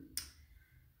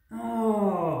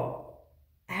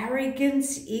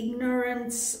arrogance,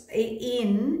 ignorance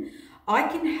I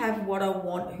can have what I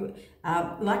want,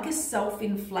 like a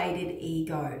self-inflated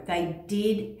ego. They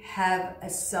did have a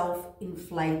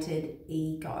self-inflated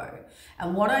ego.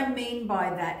 And what I mean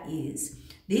by that is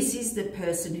This is the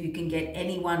person who can get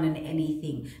anyone and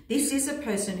anything. This is a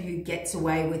person who gets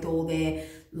away with all their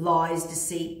lies,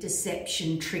 deceit,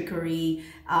 deception, trickery,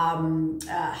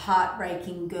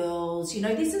 heartbreaking girls. You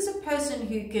know, this is a person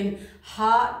who can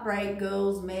heartbreak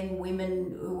girls, men,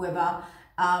 women, whoever,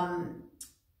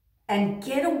 and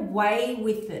get away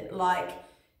with it. Like,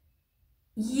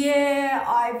 yeah,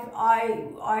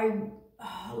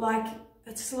 like,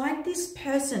 it's like this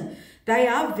person, they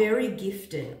are very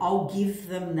gifted. I'll give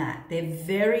them that. They're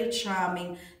very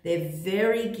charming. They're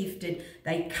very gifted.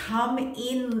 They come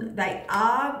in, they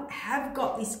have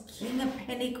got this King of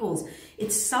Pentacles.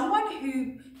 It's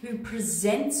someone who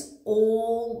presents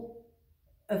all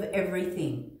of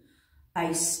everything.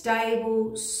 A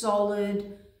stable,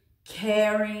 solid,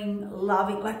 caring,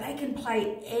 loving, like they can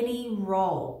play any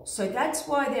role. So that's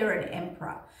why they're an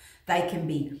Emperor. They can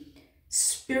be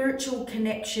spiritual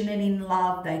connection and in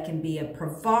love. They can be a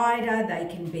provider. They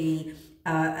can be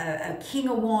a King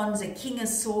of Wands, a King of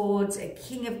Swords, a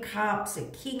King of Cups, a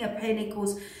King of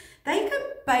Pentacles. They can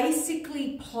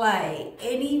basically play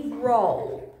any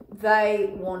role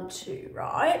they want to,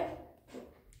 right?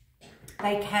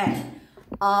 They can.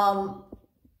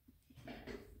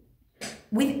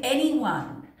 With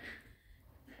anyone.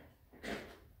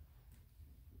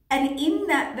 And in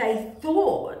that they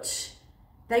thought,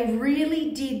 they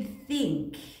really did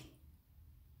think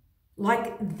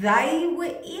like they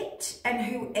were it, and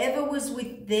whoever was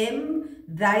with them,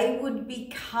 they would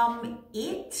become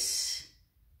it.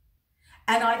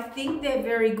 And I think they're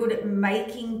very good at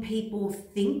making people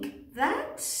think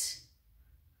that.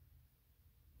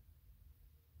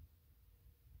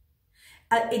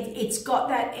 It's got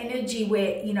that energy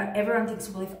where, you know, everyone thinks,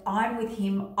 well, if I'm with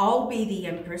him, I'll be the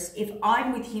Empress. If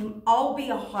I'm with him, I'll be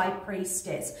a High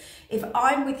Priestess. If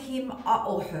I'm with him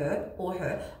or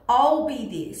her, I'll be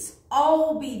this,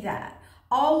 I'll be that.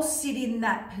 I'll sit in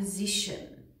that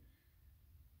position.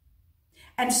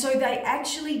 And so they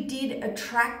actually did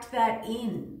attract that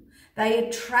in. They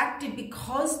attracted,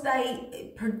 because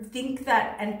they think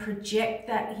that and project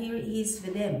that. Here it is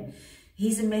for them.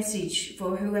 Here's a message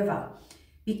for whoever.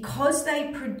 Because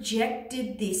they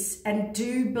projected this and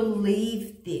do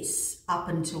believe this up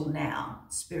until now,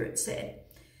 Spirit said,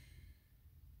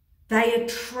 they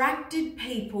attracted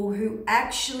people who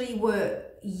actually were,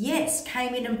 yes,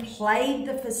 came in and played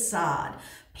the facade,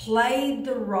 played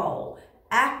the role,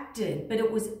 acted, but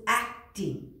it was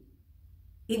acting.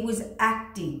 It was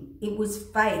acting. It was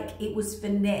fake. It was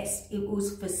finesse. It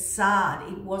was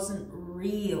facade. It wasn't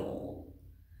real.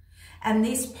 And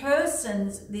this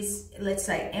person's, let's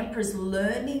say, Emperor's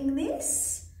learning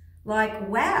this, like,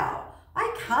 wow,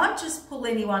 I can't just pull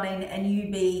anyone in and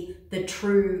you be the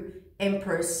true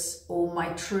Empress or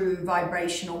my true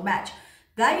vibrational match.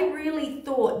 They really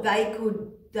thought they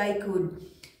could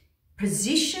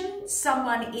position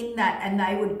someone in that and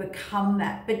they would become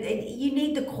that. But you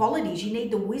need the qualities, you need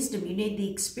the wisdom, you need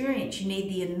the experience, you need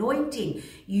the anointing,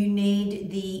 you need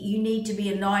to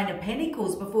be a Nine of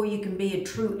Pentacles before you can be a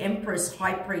true Empress,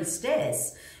 High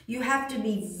Priestess. You have to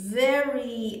be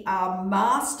very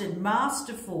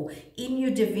masterful in your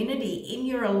divinity, in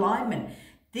your alignment.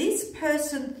 This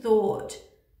person thought,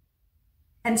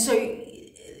 and so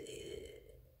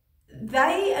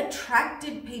they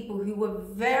attracted people who were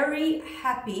very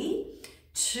happy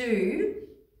to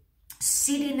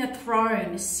sit in a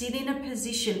throne, sit in a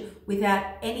position without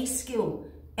any skill,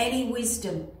 any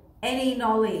wisdom, any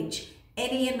knowledge,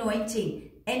 any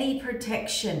anointing, any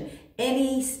protection,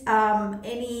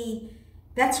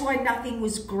 that's why nothing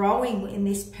was growing in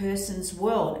this person's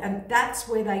world. And that's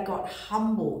where they got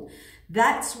humbled.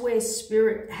 That's where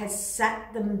Spirit has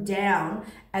sat them down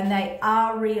and they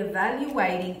are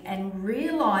reevaluating and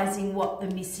realizing what the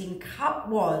missing cup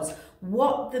was,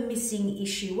 what the missing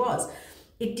issue was.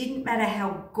 It didn't matter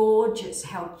how gorgeous,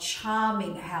 how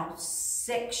charming, how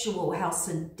sexual, how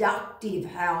seductive,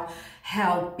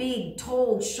 how big,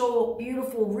 tall, short,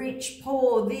 beautiful, rich,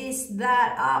 poor, this,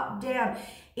 that, up, down.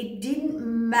 It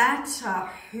didn't matter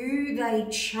who they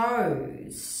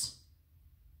chose.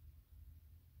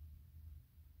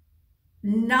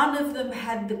 None of them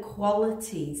had the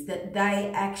qualities that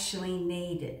they actually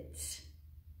needed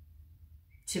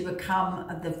to become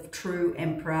the true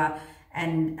Emperor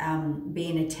and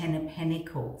being a Ten of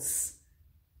Pentacles.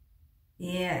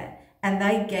 Yeah, and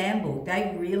they gambled.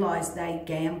 They realized they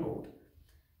gambled.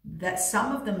 That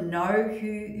some of them know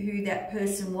who that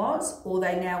person was, or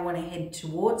they now want to head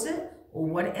towards it, or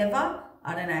whatever.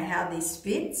 I don't know how this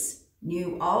fits,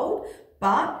 new, old,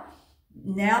 but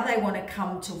now they want to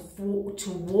come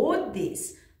toward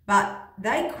this. But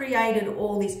they created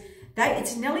all this.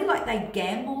 It's nearly like they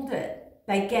gambled it.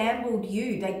 They gambled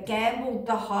you. They gambled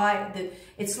the high.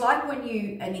 It's like when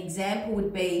an example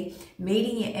would be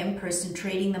meeting your empress and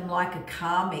treating them like a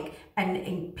karmic,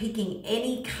 and picking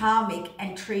any karmic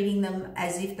and treating them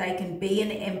as if they can be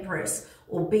an empress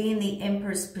or be in the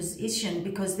empress position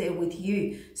because they're with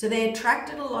you. So they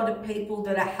attracted a lot of people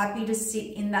that are happy to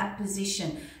sit in that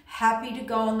position, happy to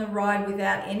go on the ride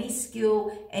without any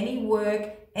skill, any work,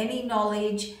 any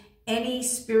knowledge, any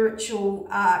spiritual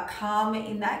karma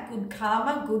in that. Good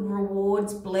karma, good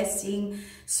rewards, blessing.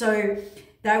 So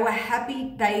they were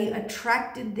happy. They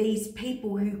attracted these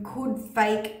people who could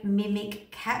fake,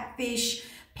 mimic, catfish,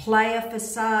 play a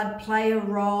facade, play a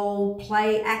role,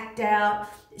 act out.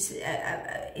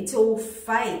 It's all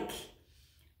fake.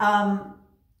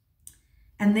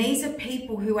 And these are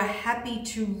people who are happy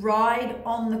to ride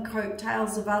on the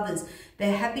coattails of others.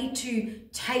 They're happy to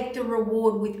take the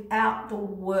reward without the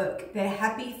work. They're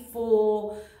happy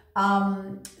for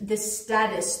the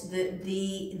status,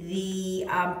 the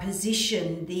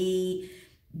position, the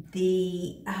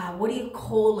what do you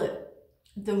call it?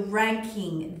 The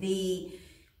ranking,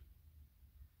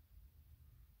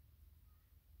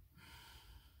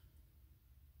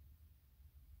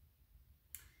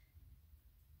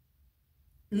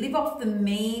 live off the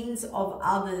means of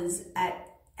others at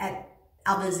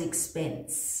others'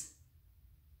 expense.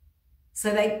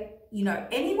 So they, you know,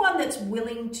 anyone that's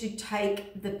willing to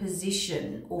take the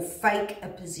position or fake a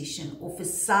position or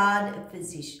facade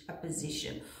a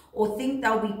position or think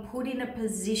they'll be put in a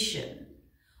position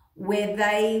where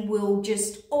they will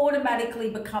just automatically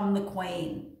become the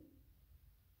queen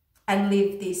and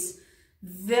live this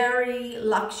very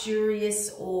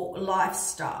luxurious or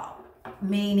lifestyle,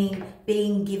 meaning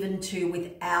being given to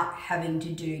without having to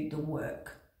do the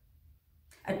work.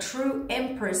 A true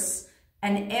empress,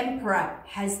 an emperor,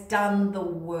 has done the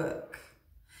work.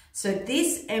 So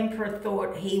this emperor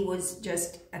thought he was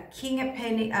just a king of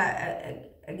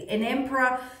an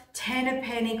emperor, 10 of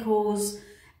pentacles,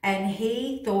 and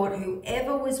he thought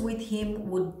whoever was with him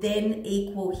would then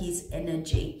equal his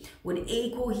energy, would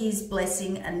equal his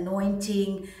blessing,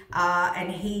 anointing,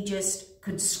 and he just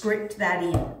could script that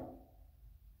in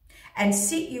and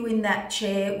sit you in that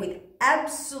chair with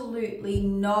absolutely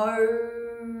no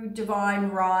divine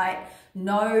right,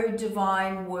 no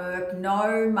divine work,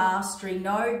 no mastery,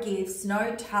 no gifts,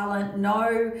 no talent,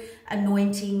 no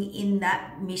anointing in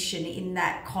that mission, in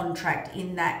that contract,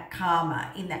 in that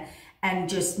karma, in that, and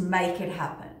just make it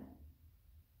happen.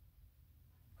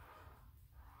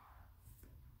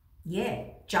 Yeah,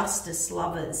 justice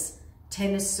lovers,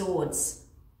 10 of swords,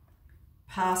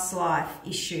 past life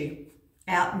issue,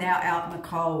 out now, out in the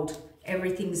cold,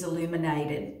 everything's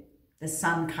illuminated, the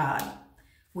sun card.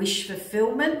 Wish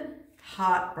fulfillment,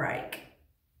 heartbreak.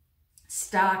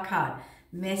 Star card,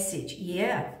 message.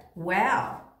 Yeah,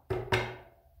 wow.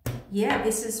 Yeah,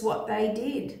 this is what they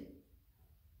did.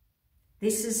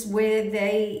 This is where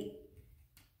they...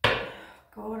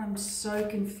 God, I'm so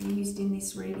confused in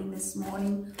this reading this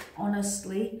morning,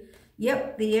 honestly.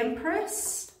 Yep, the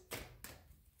Empress.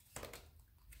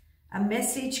 A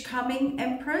message coming,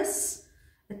 Empress.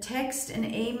 A text, an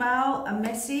email, a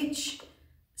message.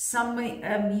 Somebody,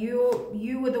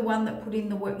 you were the one that put in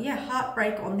the work. Yeah,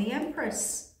 heartbreak on the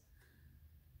Empress.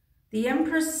 The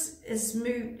Empress is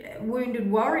moved,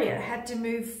 wounded warrior, had to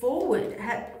move forward.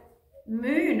 Had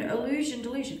moon, illusion,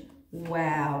 delusion.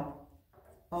 Wow.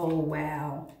 Oh,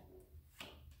 wow.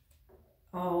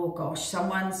 Oh, gosh.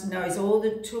 Someone knows all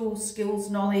the tools,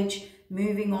 skills, knowledge,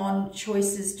 moving on,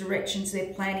 choices, directions.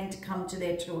 They're planning to come to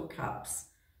their Two of Cups.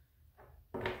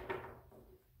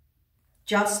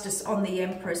 Justice on the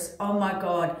Empress. Oh my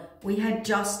God, we had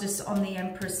justice on the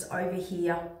Empress over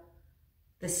here.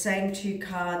 The same two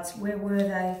cards. Where were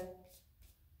they?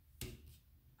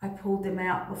 I pulled them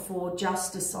out before.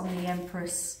 Justice on the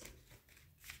Empress.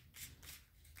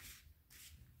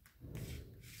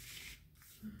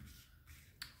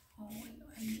 Oh,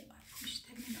 I pushed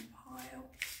them in a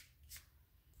pile.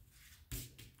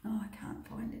 Oh, I can't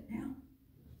find it now.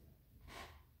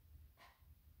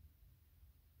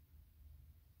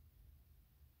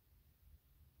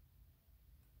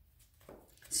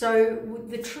 So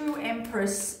the true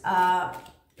Empress,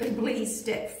 please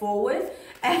step forward.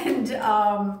 And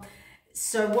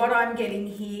so what I'm getting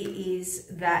here is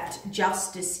that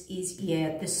justice is,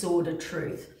 yeah, the sword of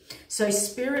truth. So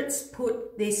spirits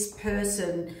put this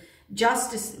person,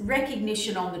 justice,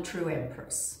 recognition on the true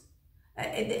Empress.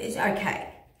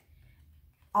 Okay.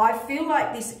 I feel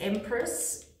like this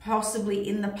Empress, possibly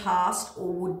in the past,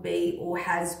 or would be, or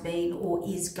has been, or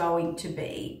is going to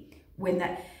be, when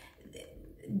that...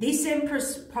 This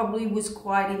Empress probably was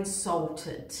quite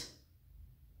insulted.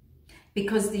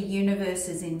 because the universe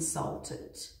is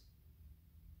insulted.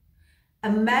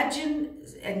 Imagine,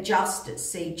 and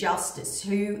justice, see justice,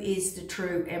 who is the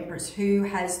true empress, who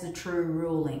has the true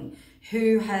ruling,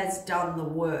 who has done the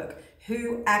work,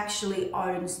 who actually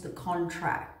owns the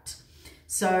contract.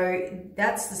 So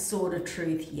that's the sort of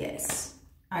truth, yes.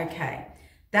 Okay,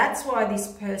 that's why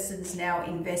this person's now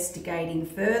investigating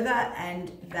further,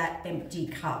 and that empty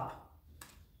cup.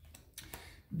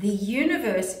 The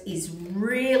universe is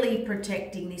really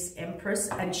protecting this empress,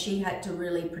 and she had to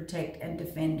really protect and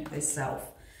defend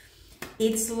herself.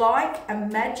 It's like,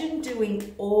 imagine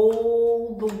doing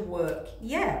all the work.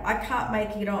 Yeah, I can't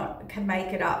make it on, can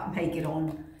make it up, make it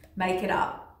on, make it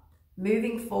up.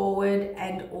 Moving forward,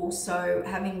 and also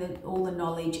having all the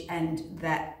knowledge and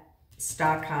that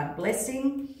star card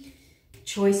blessing,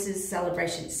 choices,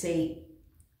 celebration, see,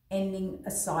 ending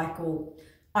a cycle.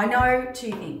 I know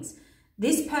two things.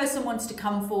 This person wants to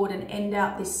come forward and end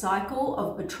out this cycle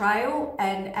of betrayal,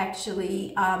 and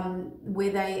actually where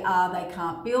they are, they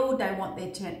can't build. They want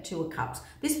their Two of Cups.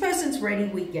 This person's ready.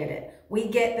 We get it. We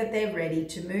get that they're ready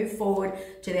to move forward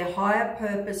to their higher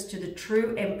purpose, to the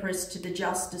true empress, to the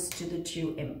justice, to the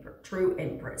true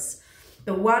empress.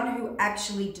 The one who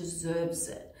actually deserves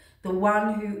it. The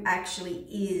one who actually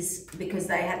is, because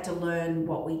they had to learn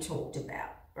what we talked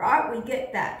about. Right? We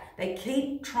get that. They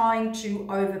keep trying to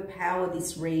overpower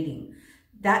this reading.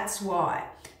 That's why.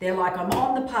 They're like, I'm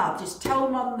on the path. Just tell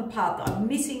them I'm on the path. I'm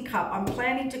missing cup. I'm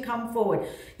planning to come forward.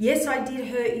 Yes, I did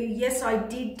hurt you. Yes, I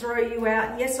did throw you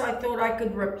out. Yes, I thought I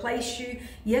could replace you.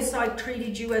 Yes, I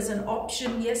treated you as an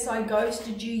option. Yes, I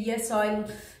ghosted you. Yes, I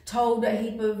told a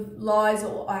heap of lies,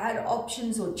 or I had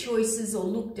options or choices, or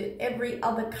looked at every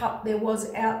other cup there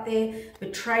was out there,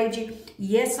 betrayed you.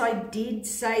 Yes, I did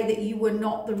say that you were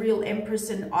not the real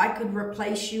empress and I could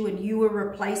replace you and you were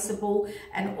replaceable,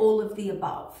 and all of the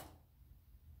above.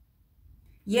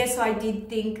 Yes, I did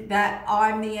think that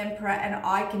I'm the emperor and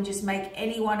I can just make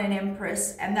anyone an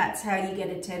empress, and that's how you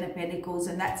get a 10 of Pentacles,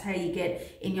 and that's how you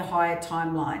get in your higher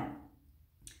timeline.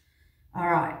 All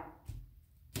right.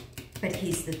 But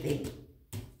here's the thing,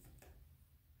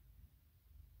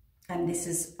 and this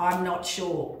is, I'm not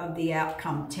sure of the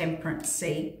outcome. Temperance,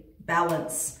 see,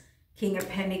 balance, King of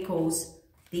Pentacles,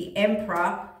 the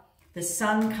Emperor, the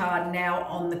Sun card now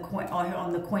on the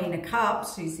Queen of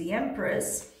Cups, who's the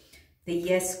Empress, the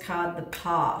Yes card, the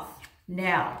Path.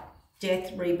 Now,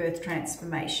 death, rebirth,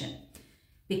 transformation.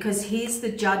 Because here's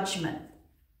the Judgment.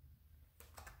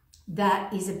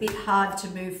 That is a bit hard to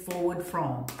move forward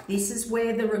from. This is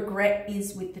where the regret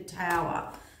is with the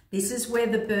Tower. This is where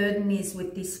the burden is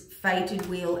with this fated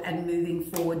wheel and moving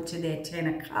forward to their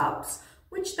 10 of Cups,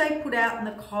 which they put out in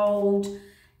the cold,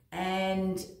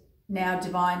 and now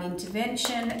divine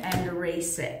intervention and a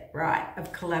reset, right,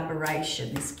 of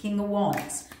collaboration. This King of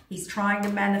Wands, he's trying to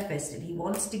manifest it. He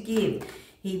wants to give.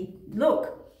 He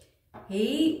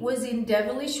was in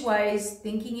devilish ways,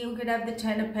 thinking he could have the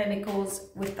 10 of Pentacles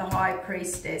with the High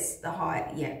Priestess,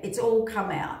 it's all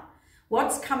come out.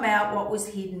 What's come out, what was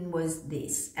hidden was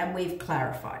this, and we've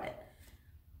clarified it.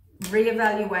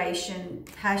 Reevaluation,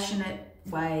 passionate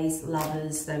ways,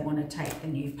 lovers, they want to take the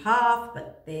new path,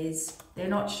 but they're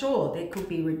not sure. There could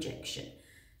be rejection.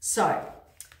 So,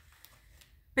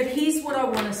 but here's what I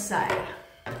want to say.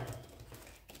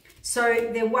 So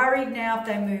they're worried now if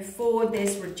they move forward,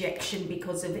 there's rejection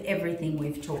because of everything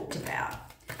we've talked about.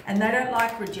 And they don't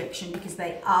like rejection because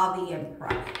they are the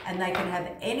Emperor, and they can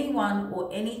have anyone or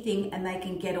anything and they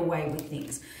can get away with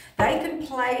things. They can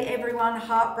play everyone,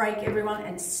 heartbreak everyone,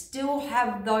 and still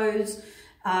have those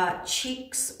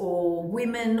chicks or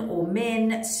women or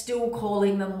men still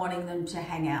calling them, wanting them to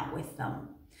hang out with them.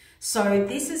 So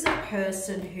this is a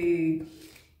person who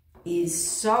is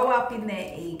so up in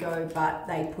their ego, but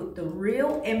they put the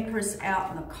real Empress out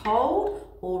in the cold,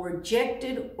 or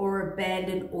rejected or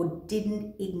abandoned or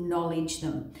didn't acknowledge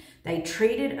them. They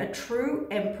treated a true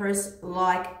Empress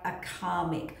like a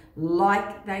karmic,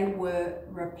 like they were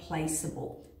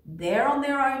replaceable. They're on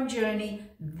their own journey.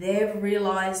 They've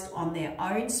realized on their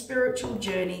own spiritual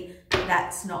journey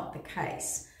that's not the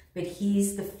case. But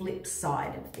here's the flip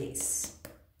side of this.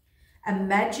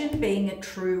 Imagine being a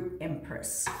true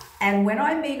Empress. And when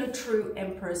I mean a true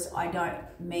Empress, I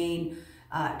don't mean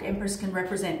Empress can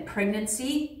represent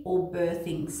pregnancy or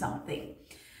birthing something.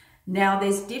 Now,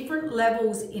 there's different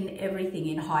levels in everything,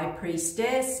 in High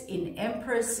Priestess, in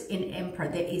Empress, in Emperor.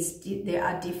 There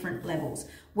are different levels.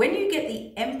 When you get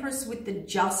the Empress with the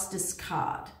Justice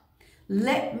card,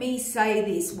 let me say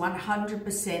this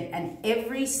 100%, and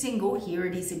every single, here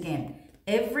it is again,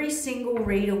 every single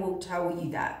reader will tell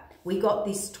you that. We got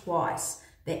this twice.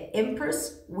 The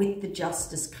Empress with the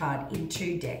Justice card in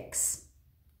 2 decks.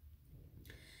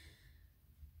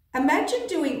 Imagine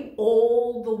doing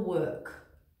all the work,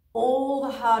 all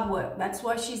the hard work. That's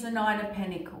why she's the 9 of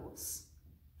Pentacles.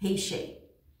 He, she.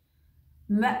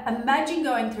 Imagine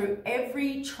going through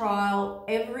every trial,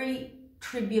 every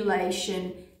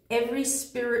tribulation, every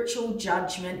spiritual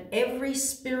judgment, every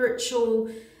spiritual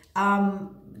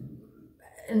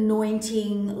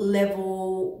anointing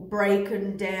level,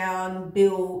 broken down,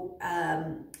 built,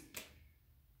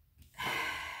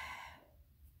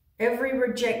 every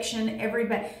rejection,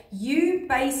 you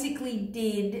basically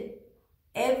did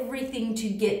everything to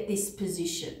get this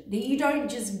position. You don't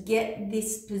just get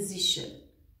this position.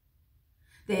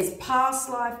 There's past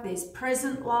life, there's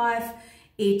present life.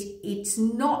 It's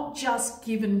not just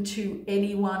given to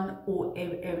anyone or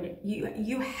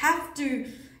you have to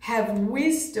have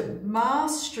wisdom,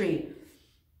 mastery.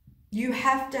 You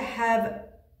have to have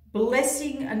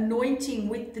blessing, anointing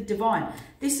with the divine.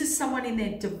 This is someone in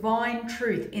their divine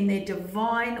truth, in their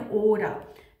divine order.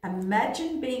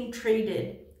 Imagine being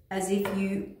treated as if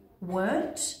you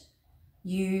weren't.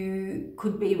 You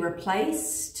could be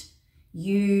replaced.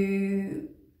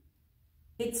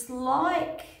 It's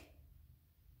like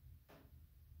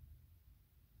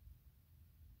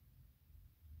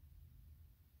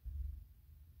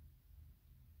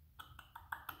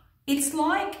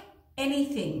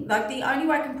anything. Like, the only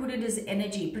way I can put it is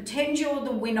energy. Pretend you're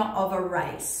the winner of a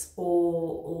race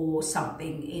or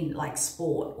something in like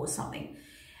sport or something.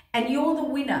 And you're the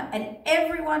winner and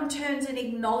everyone turns and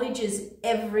acknowledges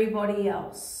everybody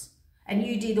else. And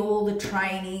you did all the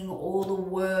training, all the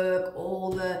work,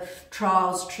 all the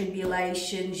trials,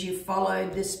 tribulations, you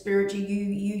followed the spiritual,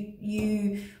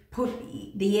 you put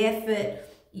the effort,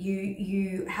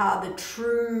 you are the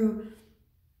true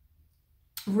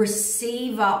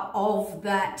receiver of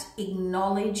that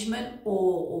acknowledgement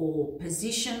or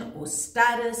position or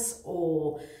status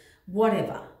or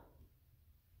whatever.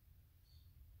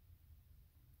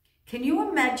 Can you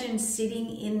imagine sitting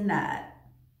in that?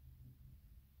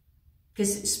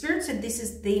 Because Spirit said this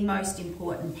is the most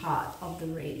important part of the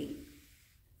reading.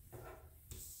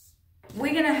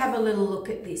 We're going to have a little look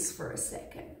at this for a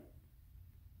second.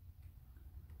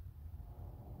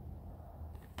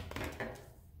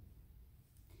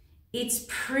 It's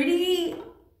pretty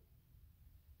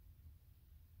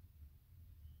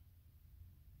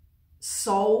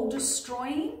soul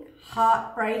destroying,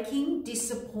 heartbreaking,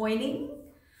 disappointing.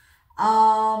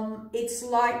 It's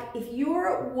like if you're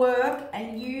at work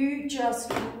and you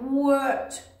just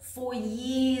worked for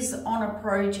years on a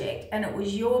project and it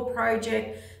was your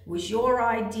project, it was your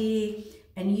idea,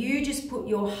 and you just put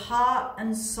your heart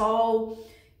and soul,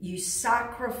 you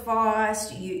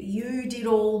sacrificed, you did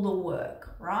all the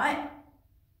work, right?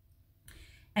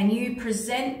 And you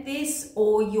present this,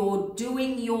 or you're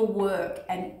doing your work,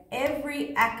 and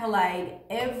every accolade,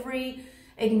 every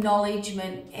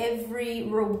acknowledgement, every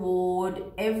reward,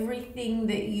 everything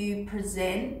that you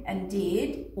present and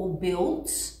did or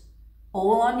built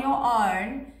all on your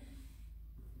own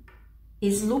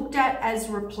is looked at as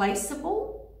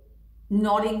replaceable,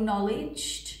 not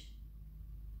acknowledged.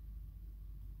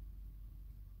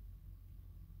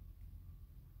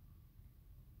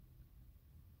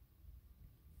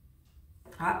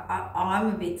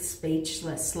 I'm a bit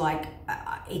speechless. Like,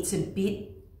 it's a bit,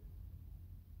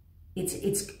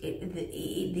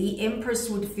 the Empress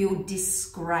would feel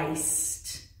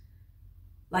disgraced.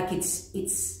 Like it's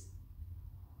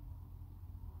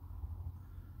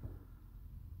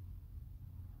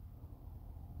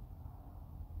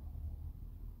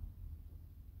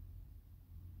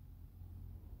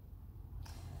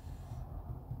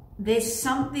there's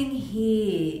something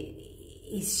here.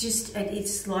 It's just,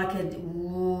 it's like a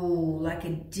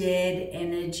dead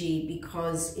energy,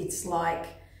 because it's like,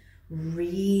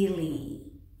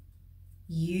 really,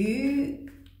 you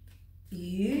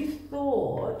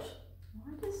thought,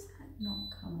 why does that not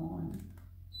come on?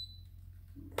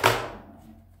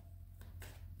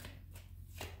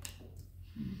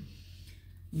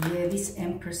 Yeah, this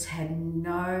Empress had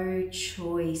no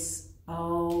choice.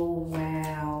 Oh,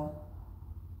 wow.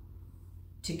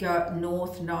 To go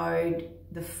North Node,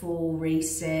 the full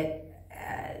reset.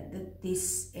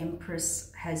 This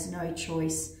Empress has no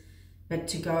choice but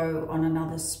to go on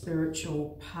another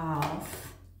spiritual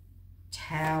path.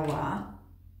 Tower,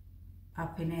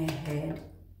 up in her head,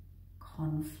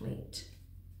 conflict.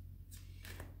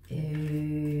 Oh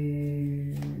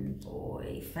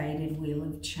boy, fated wheel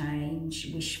of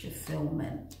change, wish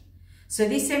fulfillment. So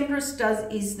this Empress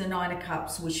is the Nine of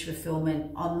Cups, wish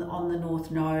fulfillment on the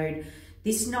North Node.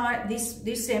 This night,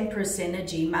 this Empress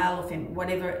energy, male or female,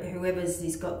 whatever,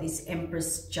 whoever's got this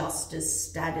Empress justice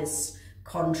status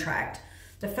contract,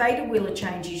 the fated wheel of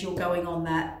change is you're going on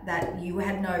that you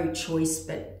had no choice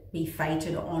but be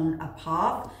fated on a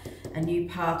path, a new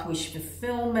path, wish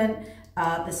fulfillment.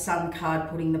 The Sun card,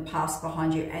 putting the past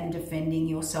behind you and defending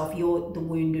yourself. You're the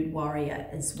wounded warrior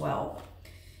as well.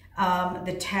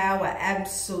 The Tower,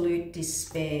 absolute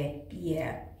despair.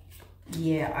 Yeah,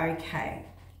 okay.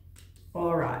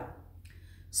 All right.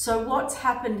 So what's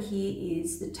happened here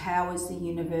is the Tower's the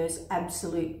universe,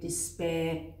 absolute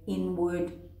despair,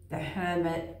 inward, the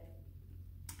Hermit,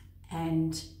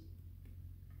 and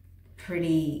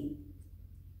pretty...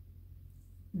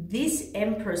 This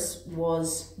Empress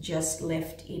was just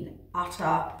left in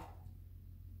utter...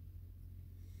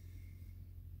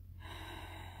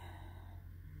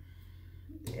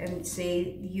 And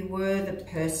see, you were the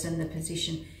person, the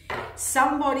position.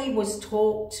 Somebody was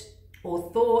talked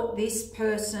or thought this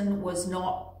person was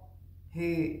not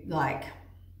who, like...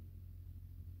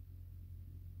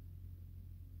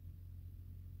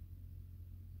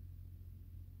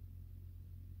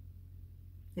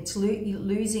 It's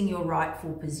losing your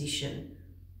rightful position.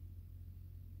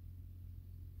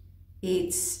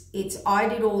 It's I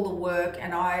did all the work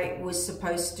and I was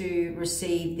supposed to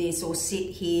receive this or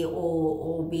sit here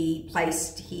or be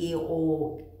placed here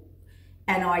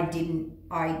and I didn't.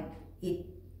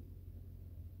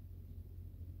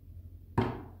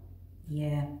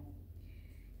 Yeah,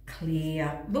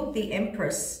 clear. Look, the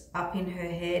Empress up in her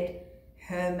head,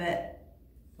 Hermit.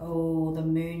 Oh, the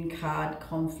Moon card,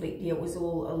 conflict. Yeah, it was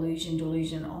all illusion,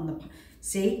 delusion on the...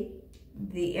 See,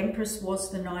 the Empress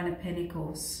was the Nine of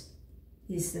Pentacles.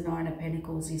 Is the Nine of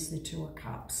Pentacles, is the Two of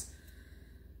Cups.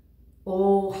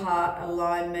 All heart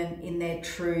alignment in their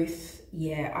truth.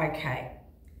 Yeah, okay.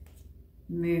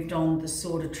 Moved on, the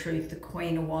Sword of Truth, the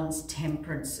Queen of Wands,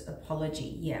 Temperance,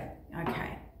 apology. Yeah,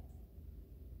 okay.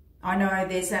 I know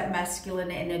there's that masculine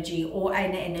energy or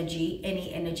an energy,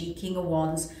 any energy, King of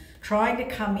Wands, trying to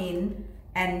come in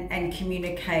and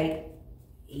communicate,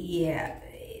 yeah,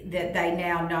 that they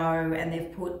now know, and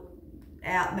they've put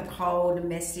out in the cold a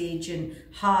message and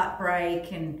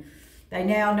heartbreak, and they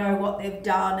now know what they've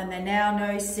done, and they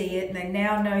now see it, and they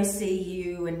now see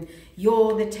you, and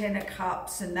you're the Ten of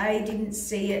Cups, and they didn't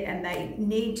see it, and they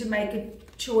need to make a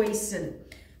choice and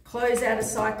close out a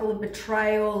cycle of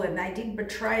betrayal, and they did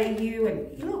betray you,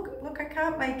 and look, I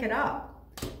can't make it up.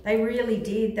 They really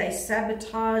did. They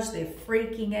sabotaged, they're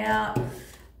freaking out,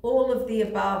 all of the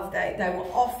above. They were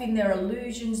off in their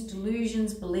illusions,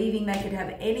 delusions, believing they could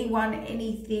have anyone,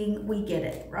 anything. We get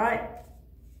it, right?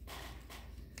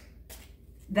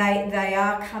 They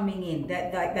are coming in.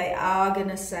 They are going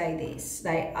to say this.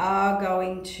 They are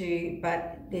going to,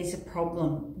 but there's a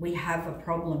problem. We have a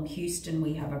problem. Houston,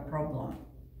 we have a problem.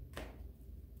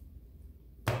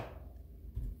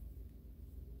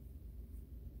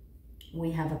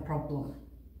 We have a problem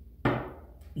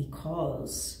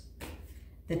because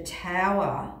the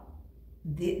Tower,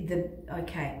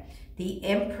 the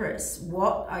Empress,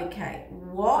 what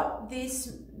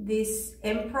this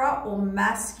Emperor or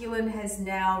masculine has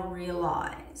now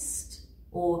realized,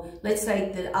 or let's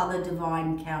say the other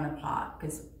divine counterpart,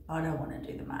 because I don't want to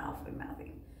do the male female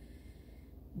thing.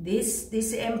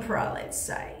 This Emperor, let's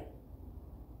say,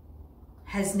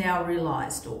 has now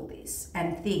realized all this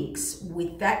and thinks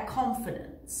with that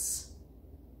confidence,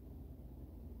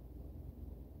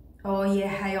 oh yeah,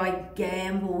 hey, I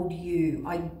gambled you.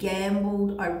 I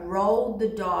rolled the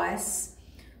dice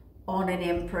on an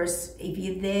Empress. If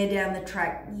you're there down the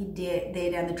track, you're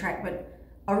there down the track. But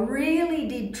I really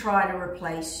did try to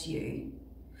replace you.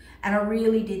 And I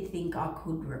really did think I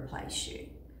could replace you.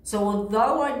 So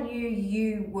although I knew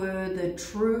you were the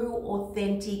true,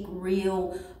 authentic,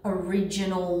 real,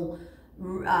 original,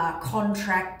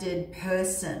 contracted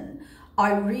person,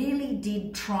 I really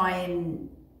did try and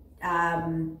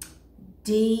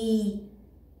dethrone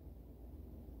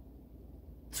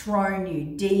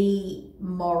you,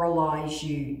 demoralize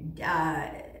you,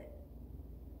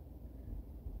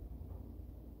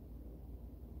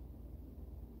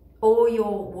 all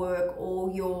your work,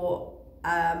 all your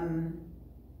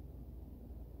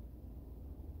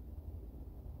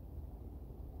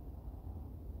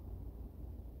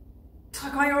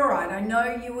it's like, all right, I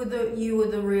know you were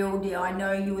the real deal. I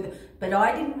know you were but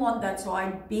I didn't want that, so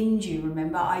I binned you.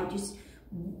 Remember, I just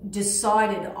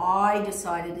decided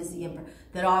as the Emperor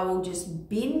that I will just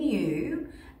bin you,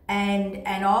 and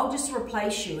I'll just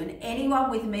replace you, and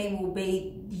anyone with me will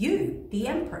be you, the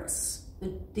Empress,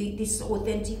 this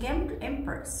authentic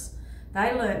Empress.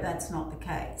 They learned that's not the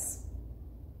case,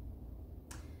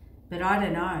 but I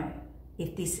don't know.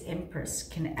 if this Empress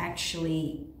can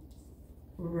actually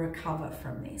recover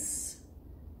from this.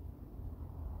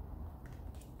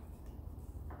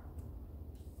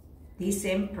 This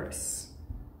Empress,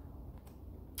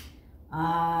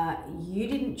 you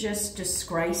didn't just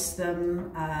disgrace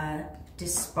them,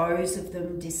 dispose of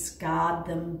them, discard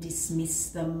them, dismiss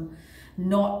them,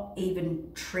 not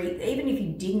even treat, even if you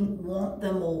didn't want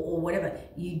them or whatever,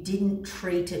 you didn't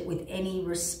treat it with any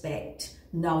respect,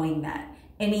 knowing that,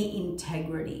 any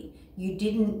integrity.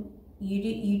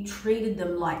 You treated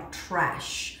them like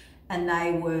trash, and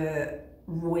they were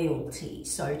royalty,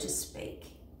 so to speak.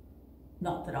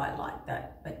 Not that I like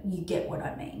that, but you get what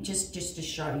I mean, just to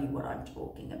show you what I'm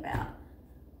talking about.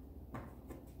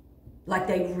 Like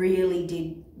they really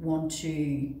did want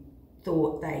to,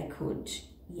 thought they could,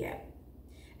 yeah.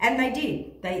 And they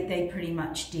did, they pretty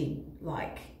much did.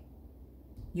 Like,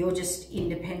 you're just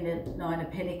independent, Nine of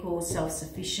Pentacles,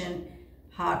 self-sufficient,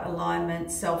 heart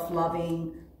alignment,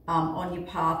 self-loving, on your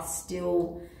path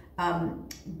still.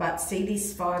 But see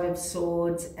this Five of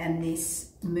Swords and this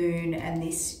Moon and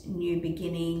this new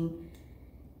beginning.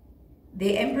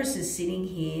 The Empress is sitting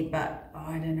here, but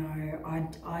I don't know.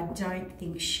 I don't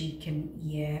think she can,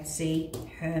 yeah, see,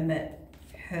 Hermit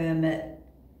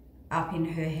up in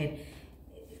her head.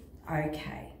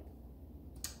 Okay,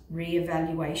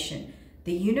 reevaluation.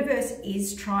 The universe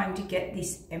is trying to get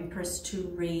this Empress to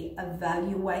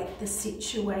reevaluate the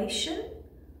situation.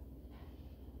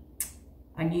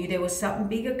 I knew there was something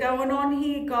bigger going on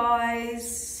here,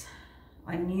 guys.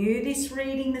 I knew this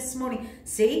reading this morning.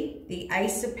 See, the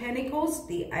Ace of Pentacles,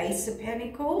 the Ace of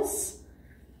Pentacles.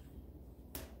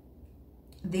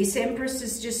 This Empress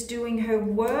is just doing her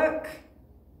work.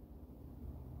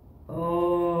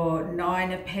 Oh,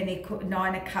 Nine of Pentacles,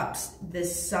 Nine of Cups, the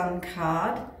Sun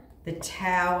card, the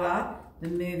Tower, the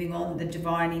moving on, the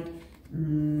divine.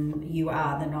 You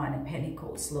are the Nine of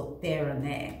Pentacles. Look, there and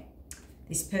there.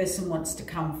 This person wants to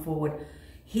come forward.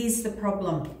 Here's the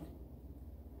problem.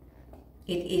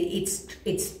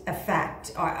 It's a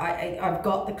fact. I've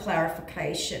got the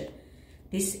clarification.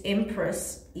 This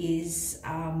Empress is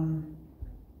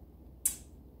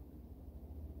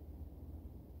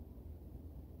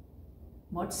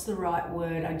what's the right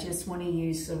word? I just want to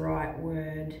use the right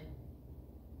word.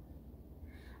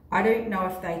 I don't know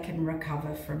if they can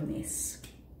recover from this.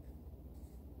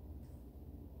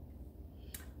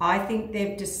 I think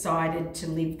they've decided to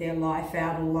live their life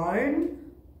out alone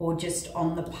or just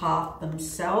on the path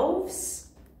themselves.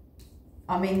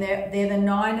 I mean, they're the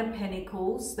Nine of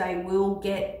Pentacles. They will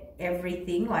get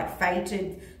everything, like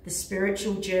fated, the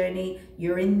spiritual journey.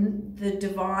 You're in the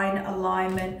divine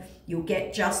alignment. You'll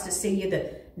get justice. See, you're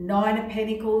the Nine of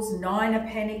Pentacles, Nine of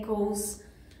Pentacles,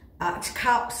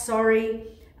 Cups, sorry.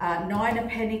 Nine of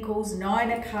Pentacles,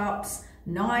 Nine of Cups,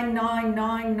 9, 9,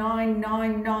 9, 9,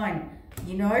 9, 9.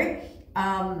 You know,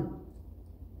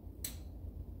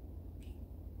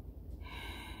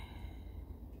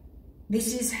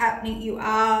 this is happening. You're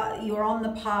on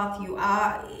the path. You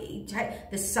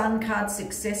take the Sun card,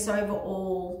 success over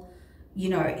all. You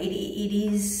know, it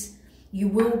is. You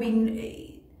will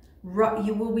be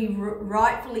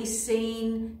rightfully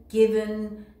seen,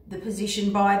 given the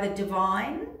position by the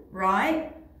divine,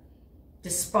 right?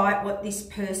 Despite what this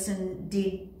person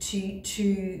did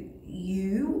to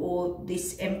you or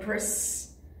this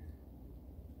Empress,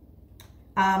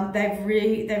 they've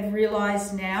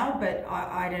realized now. But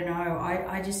I don't know.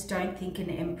 I just don't think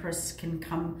an Empress can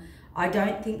come. I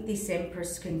don't think this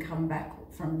Empress can come back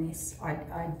from this.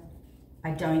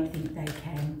 I don't think they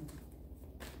can.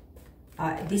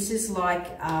 This is like,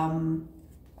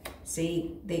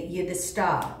 see, you're the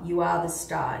star. You are the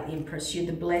star, Empress. You're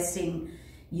the blessing.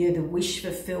 You're the wish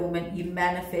fulfillment. You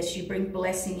manifest. You bring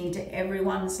blessing into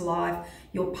everyone's life.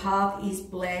 Your path is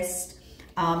blessed.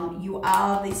 You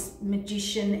are this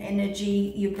magician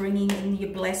energy. You're bringing in your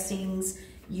blessings.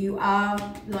 You are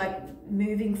like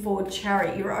moving forward,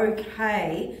 Chariot. You're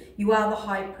okay. You are the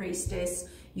High Priestess.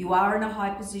 You are in a high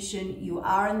position. You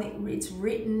are in the, it's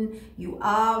written. You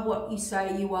are what you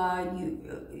say you are.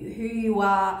 Who you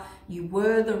are. You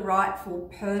were the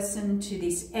rightful person to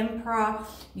this Emperor.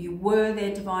 You were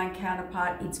their divine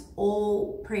counterpart. It's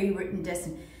all pre-written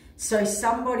destiny. So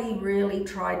somebody really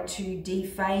tried to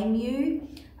defame you,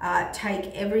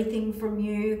 take everything from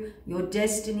you, your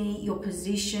destiny, your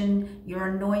position, your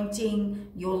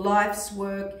anointing, your life's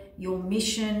work, your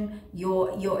mission,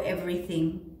 your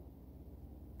everything.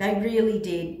 They really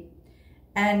did.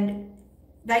 And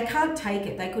they can't take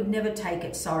it. They could never take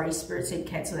it. Sorry, Spirit said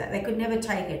cancel that. They could never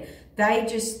take it. They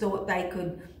just thought they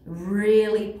could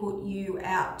really put you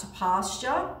out to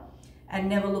pasture and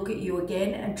never look at you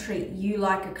again and treat you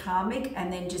like a karmic,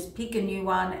 and then just pick a new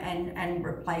one and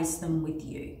replace them with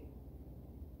you.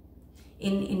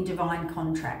 In divine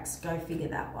contracts, go figure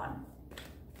that one.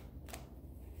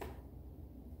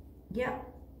 Yeah.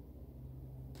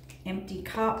 Empty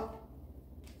cup.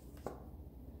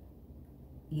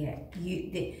 Yeah,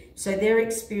 so they're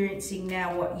experiencing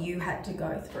now what you had to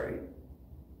go through.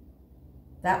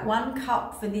 That one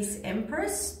cup for this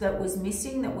Empress that was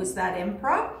missing, that was that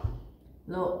Emperor,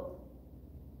 look,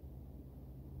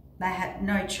 they had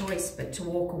no choice but to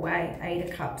walk away. Eight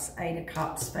of Cups,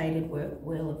 faded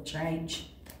wheel of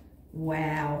change.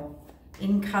 Wow.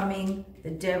 Incoming,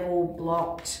 the Devil,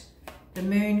 blocked, the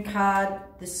Moon card,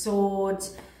 the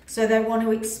Swords. So they want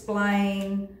to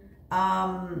explain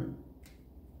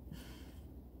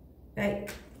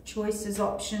choices,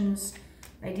 options.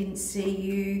 They didn't see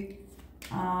you.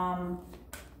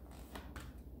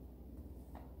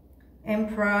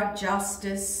 Emperor,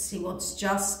 justice. He wants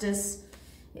justice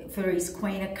for his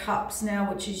Queen of Cups now,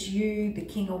 which is you. The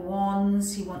King of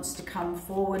Wands. He wants to come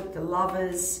forward. The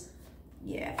Lovers.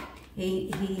 Yeah.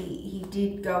 He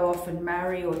did go off and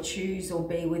marry or choose or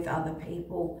be with other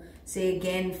people. See,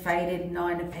 again, faded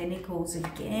Nine of Pentacles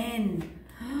again.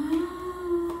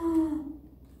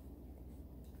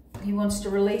 He wants to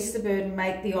release the burden,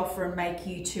 make the offer, and make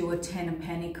you two a Ten of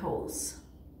Pentacles.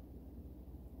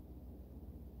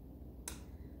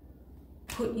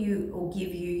 Put you or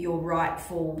give you your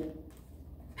rightful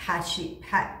passage,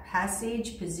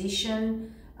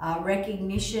 position,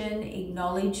 recognition,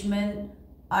 acknowledgement.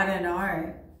 I don't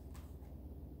know.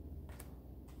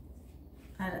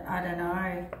 I don't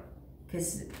know.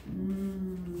 Because...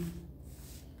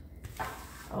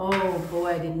 oh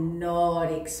boy, I did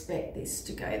not expect this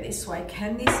to go this way.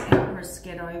 Can this Empress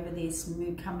get over this?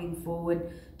 Mood coming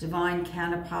forward. Divine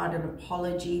counterpart, an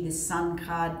apology. The Sun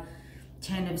card.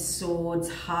 Ten of Swords.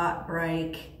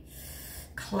 Heartbreak.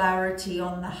 Clarity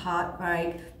on the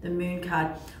heartbreak. The Moon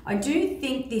card. I do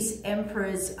think this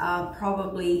Emperors are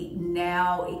probably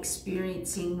now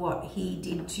experiencing what he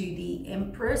did to the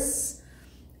Empress.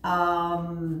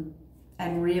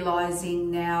 And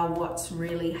realizing now what's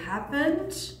really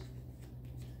happened.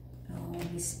 Oh,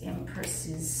 this Empress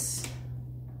is...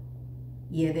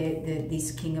 yeah,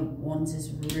 this King of Wands is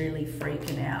really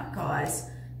freaking out, guys.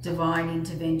 Divine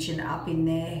intervention up in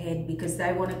their head because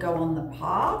they want to go on the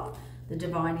path. The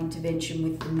divine intervention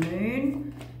with the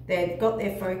Moon. They've got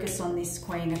their focus on this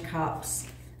Queen of Cups.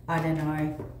 I don't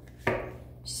know.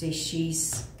 See,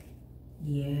 she's...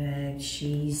 yeah,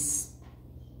 she's...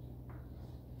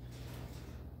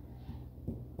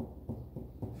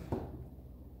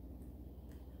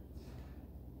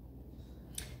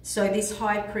 so this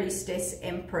High Priestess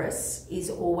Empress is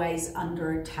always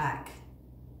under attack.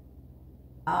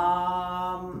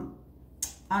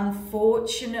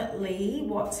 Unfortunately,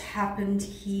 what's happened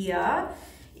here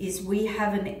is we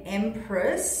have an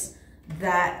Empress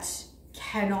that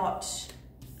cannot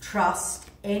trust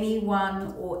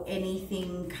anyone or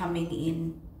anything coming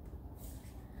in.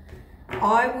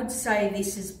 I would say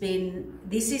this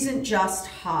isn't just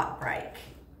heartbreak.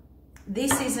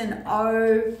 This isn't,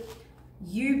 oh,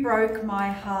 you broke my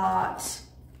heart.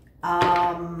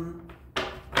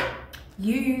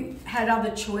 You had other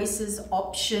choices,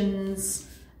 options,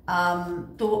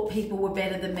 thought people were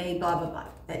better than me, blah, blah, blah.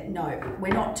 No,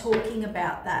 we're not talking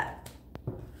about that.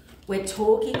 We're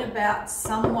talking about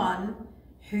someone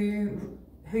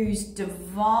whose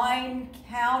divine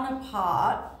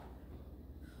counterpart,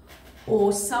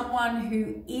 or someone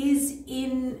who is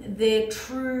in their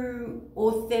true,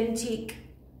 authentic,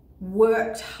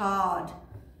 worked hard,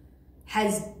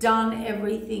 has done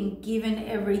everything, given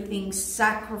everything,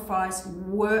 sacrificed,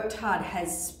 worked hard,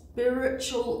 has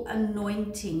spiritual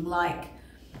anointing, like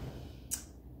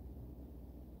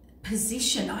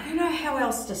position. I don't know how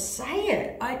else to say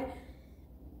it.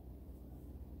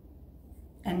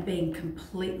 And being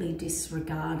completely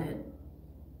disregarded.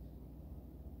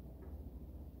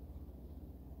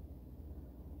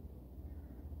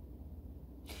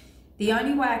 The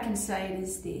only way I can say it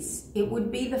is this. It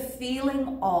would be the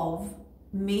feeling of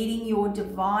meeting your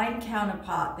divine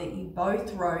counterpart that you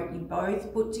both wrote, you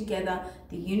both put together,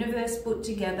 the universe put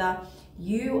together.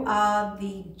 You are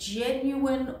the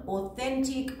genuine,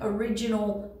 authentic,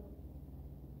 original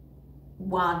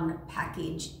one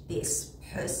package, this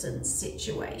person's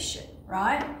situation,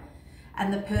 right?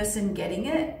 And the person getting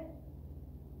it,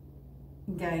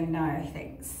 going, no,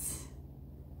 thanks.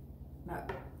 No.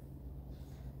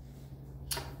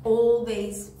 All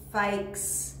these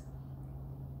fakes,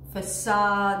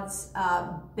 facades,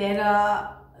 better,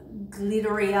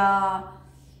 glitterier,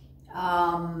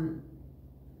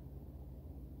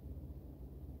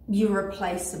 you're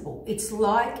replaceable. It's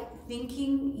like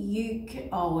thinking you can,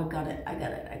 oh, I got it.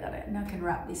 And I can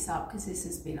wrap this up because this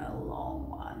has been a long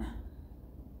one.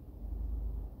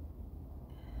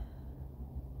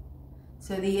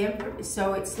 So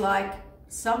so it's like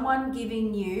someone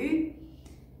giving you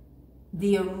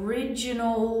the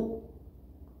original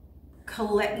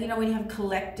you know, when you have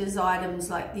collector's items,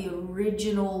 like the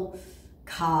original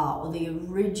car or the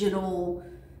original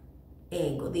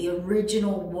egg or the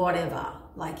original whatever.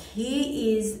 Like,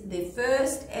 here is the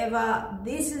first ever,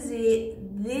 this is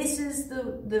it, this is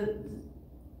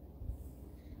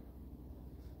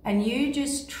and you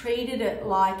just treated it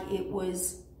like it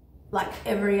was like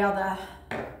every other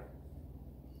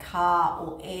car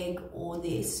or egg or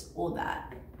this or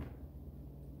that.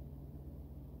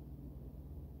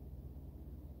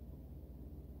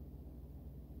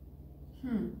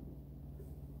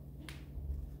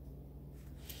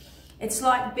 It's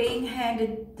like being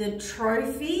handed the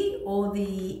trophy or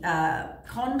the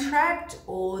contract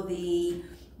or the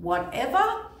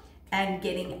whatever and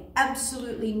getting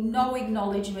absolutely no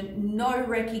acknowledgement, no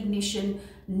recognition,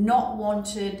 not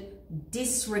wanted,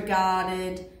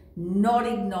 disregarded, not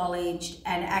acknowledged,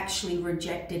 and actually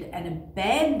rejected and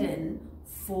abandoned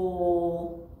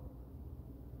for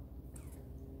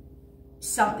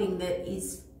something that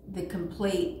is the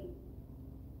complete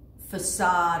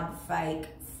facade, fake,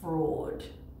 fraud,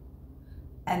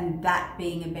 and that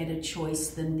being a better choice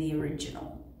than the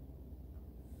original.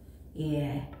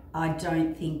 Yeah, I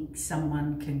don't think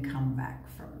someone can come back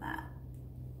from that.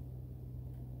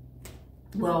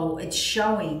 Well, it's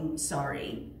showing,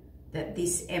 sorry, that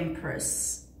this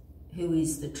Empress, who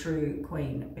is the true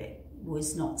Queen,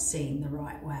 was not seen the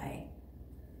right way.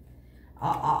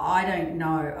 I don't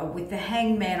know. With the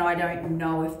Hangman, I don't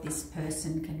know if this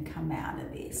person can come out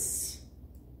of this.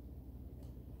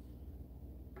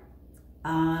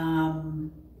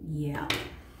 Yeah,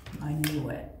 I knew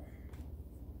it.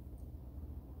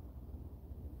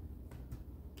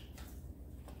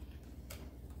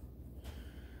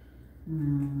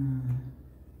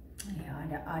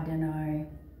 Yeah, I don't know.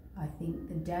 I think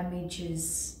the damage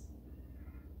is,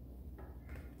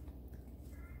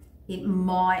 it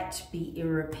might be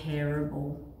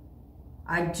irreparable.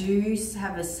 I do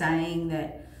have a saying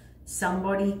that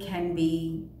somebody can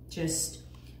be just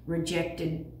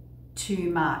rejected too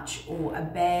much or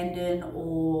abandoned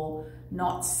or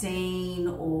not seen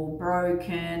or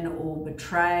broken or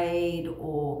betrayed,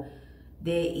 or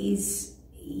there is,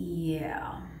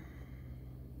 yeah.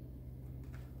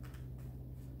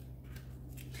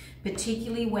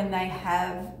 Particularly when they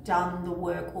have done the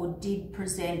work or did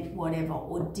present whatever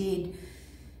or did,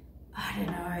 I don't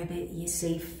know, that you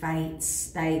see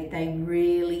fates, they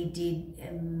really did.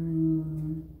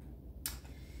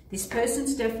 This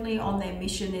person's definitely on their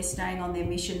mission, they're staying on their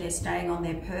mission, they're staying on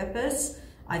their purpose.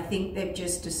 I think they've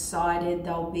just decided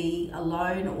they'll be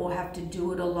alone or have to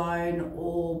do it alone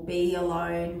or be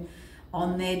alone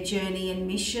on their journey and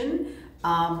mission.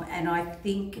 And I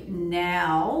think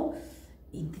now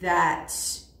that,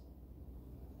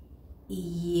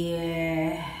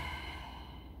 yeah,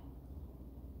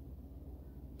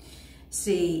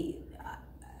 see,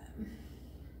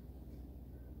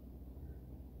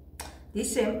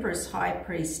 this Empress High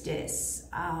Priestess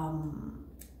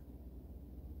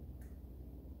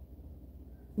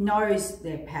knows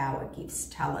their power, gifts,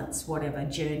 talents, whatever,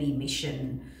 journey,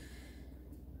 mission.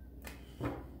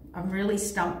 I'm really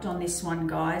stumped on this one,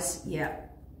 guys. Yeah,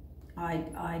 I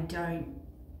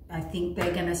think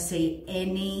they're going to see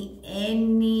any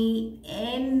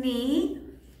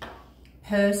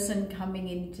person coming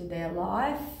into their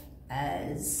life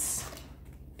as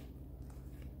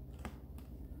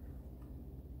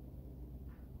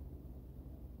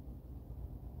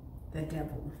the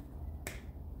devil.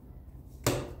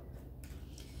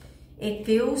 It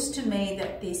feels to me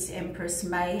that this Empress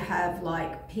may have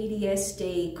like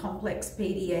PTSD, complex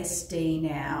PTSD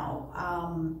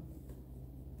now.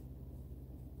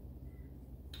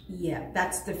 Yeah,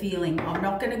 that's the feeling. I'm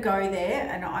not going to go there,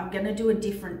 and I'm going to do a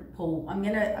different pull. I'm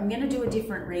going to do a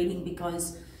different reading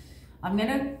because I'm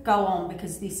going to go on,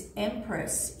 because this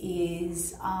Empress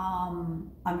is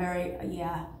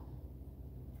yeah.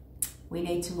 We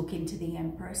need to look into the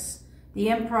Empress.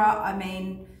 The Emperor, I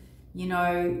mean, you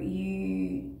know,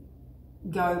 you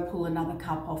go pull another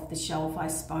cup off the shelf, I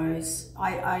suppose.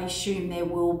 I assume there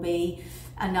will be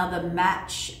another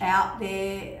match out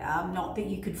there. Not that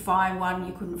you could find one.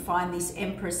 You couldn't find this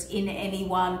Empress in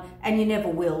anyone, and you never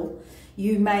will.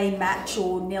 You may match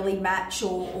or nearly match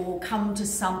or come to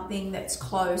something that's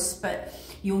close, but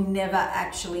you'll never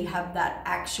actually have that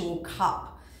actual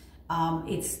cup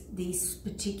It's this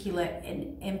particular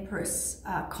Empress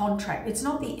contract. It's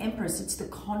not the Empress, it's the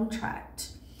contract.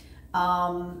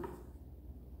 I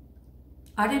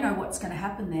don't know what's going to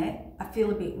happen there. I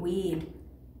feel a bit weird,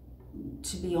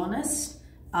 to be honest,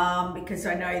 because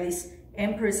I know this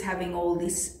Emperor's having all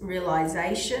this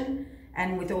realization,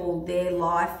 and with all their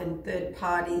life and third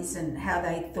parties and how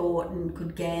they thought and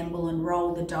could gamble and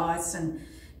roll the dice and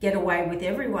get away with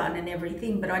everyone and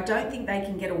everything. But I don't think they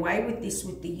can get away with this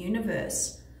with the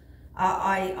universe.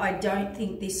 I don't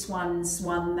think this one's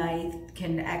one they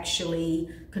can actually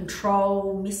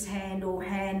control, mishandle,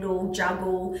 handle,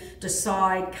 juggle,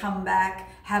 decide, come back,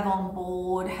 have on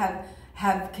board, have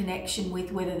connection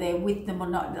with, whether they're with them or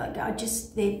not. Like, I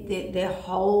just, their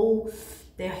whole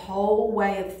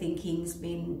way of thinking's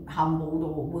been humbled,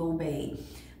 or will be.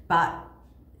 But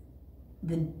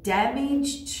the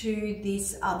damage to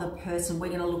this other person, we're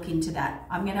going to look into that.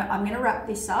 I'm gonna wrap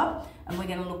this up, and we're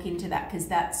going to look into that, because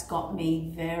that's got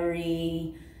me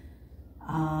very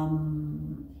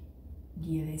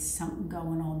yeah, there's something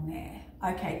going on there.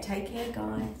 Okay, take care,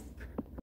 guys.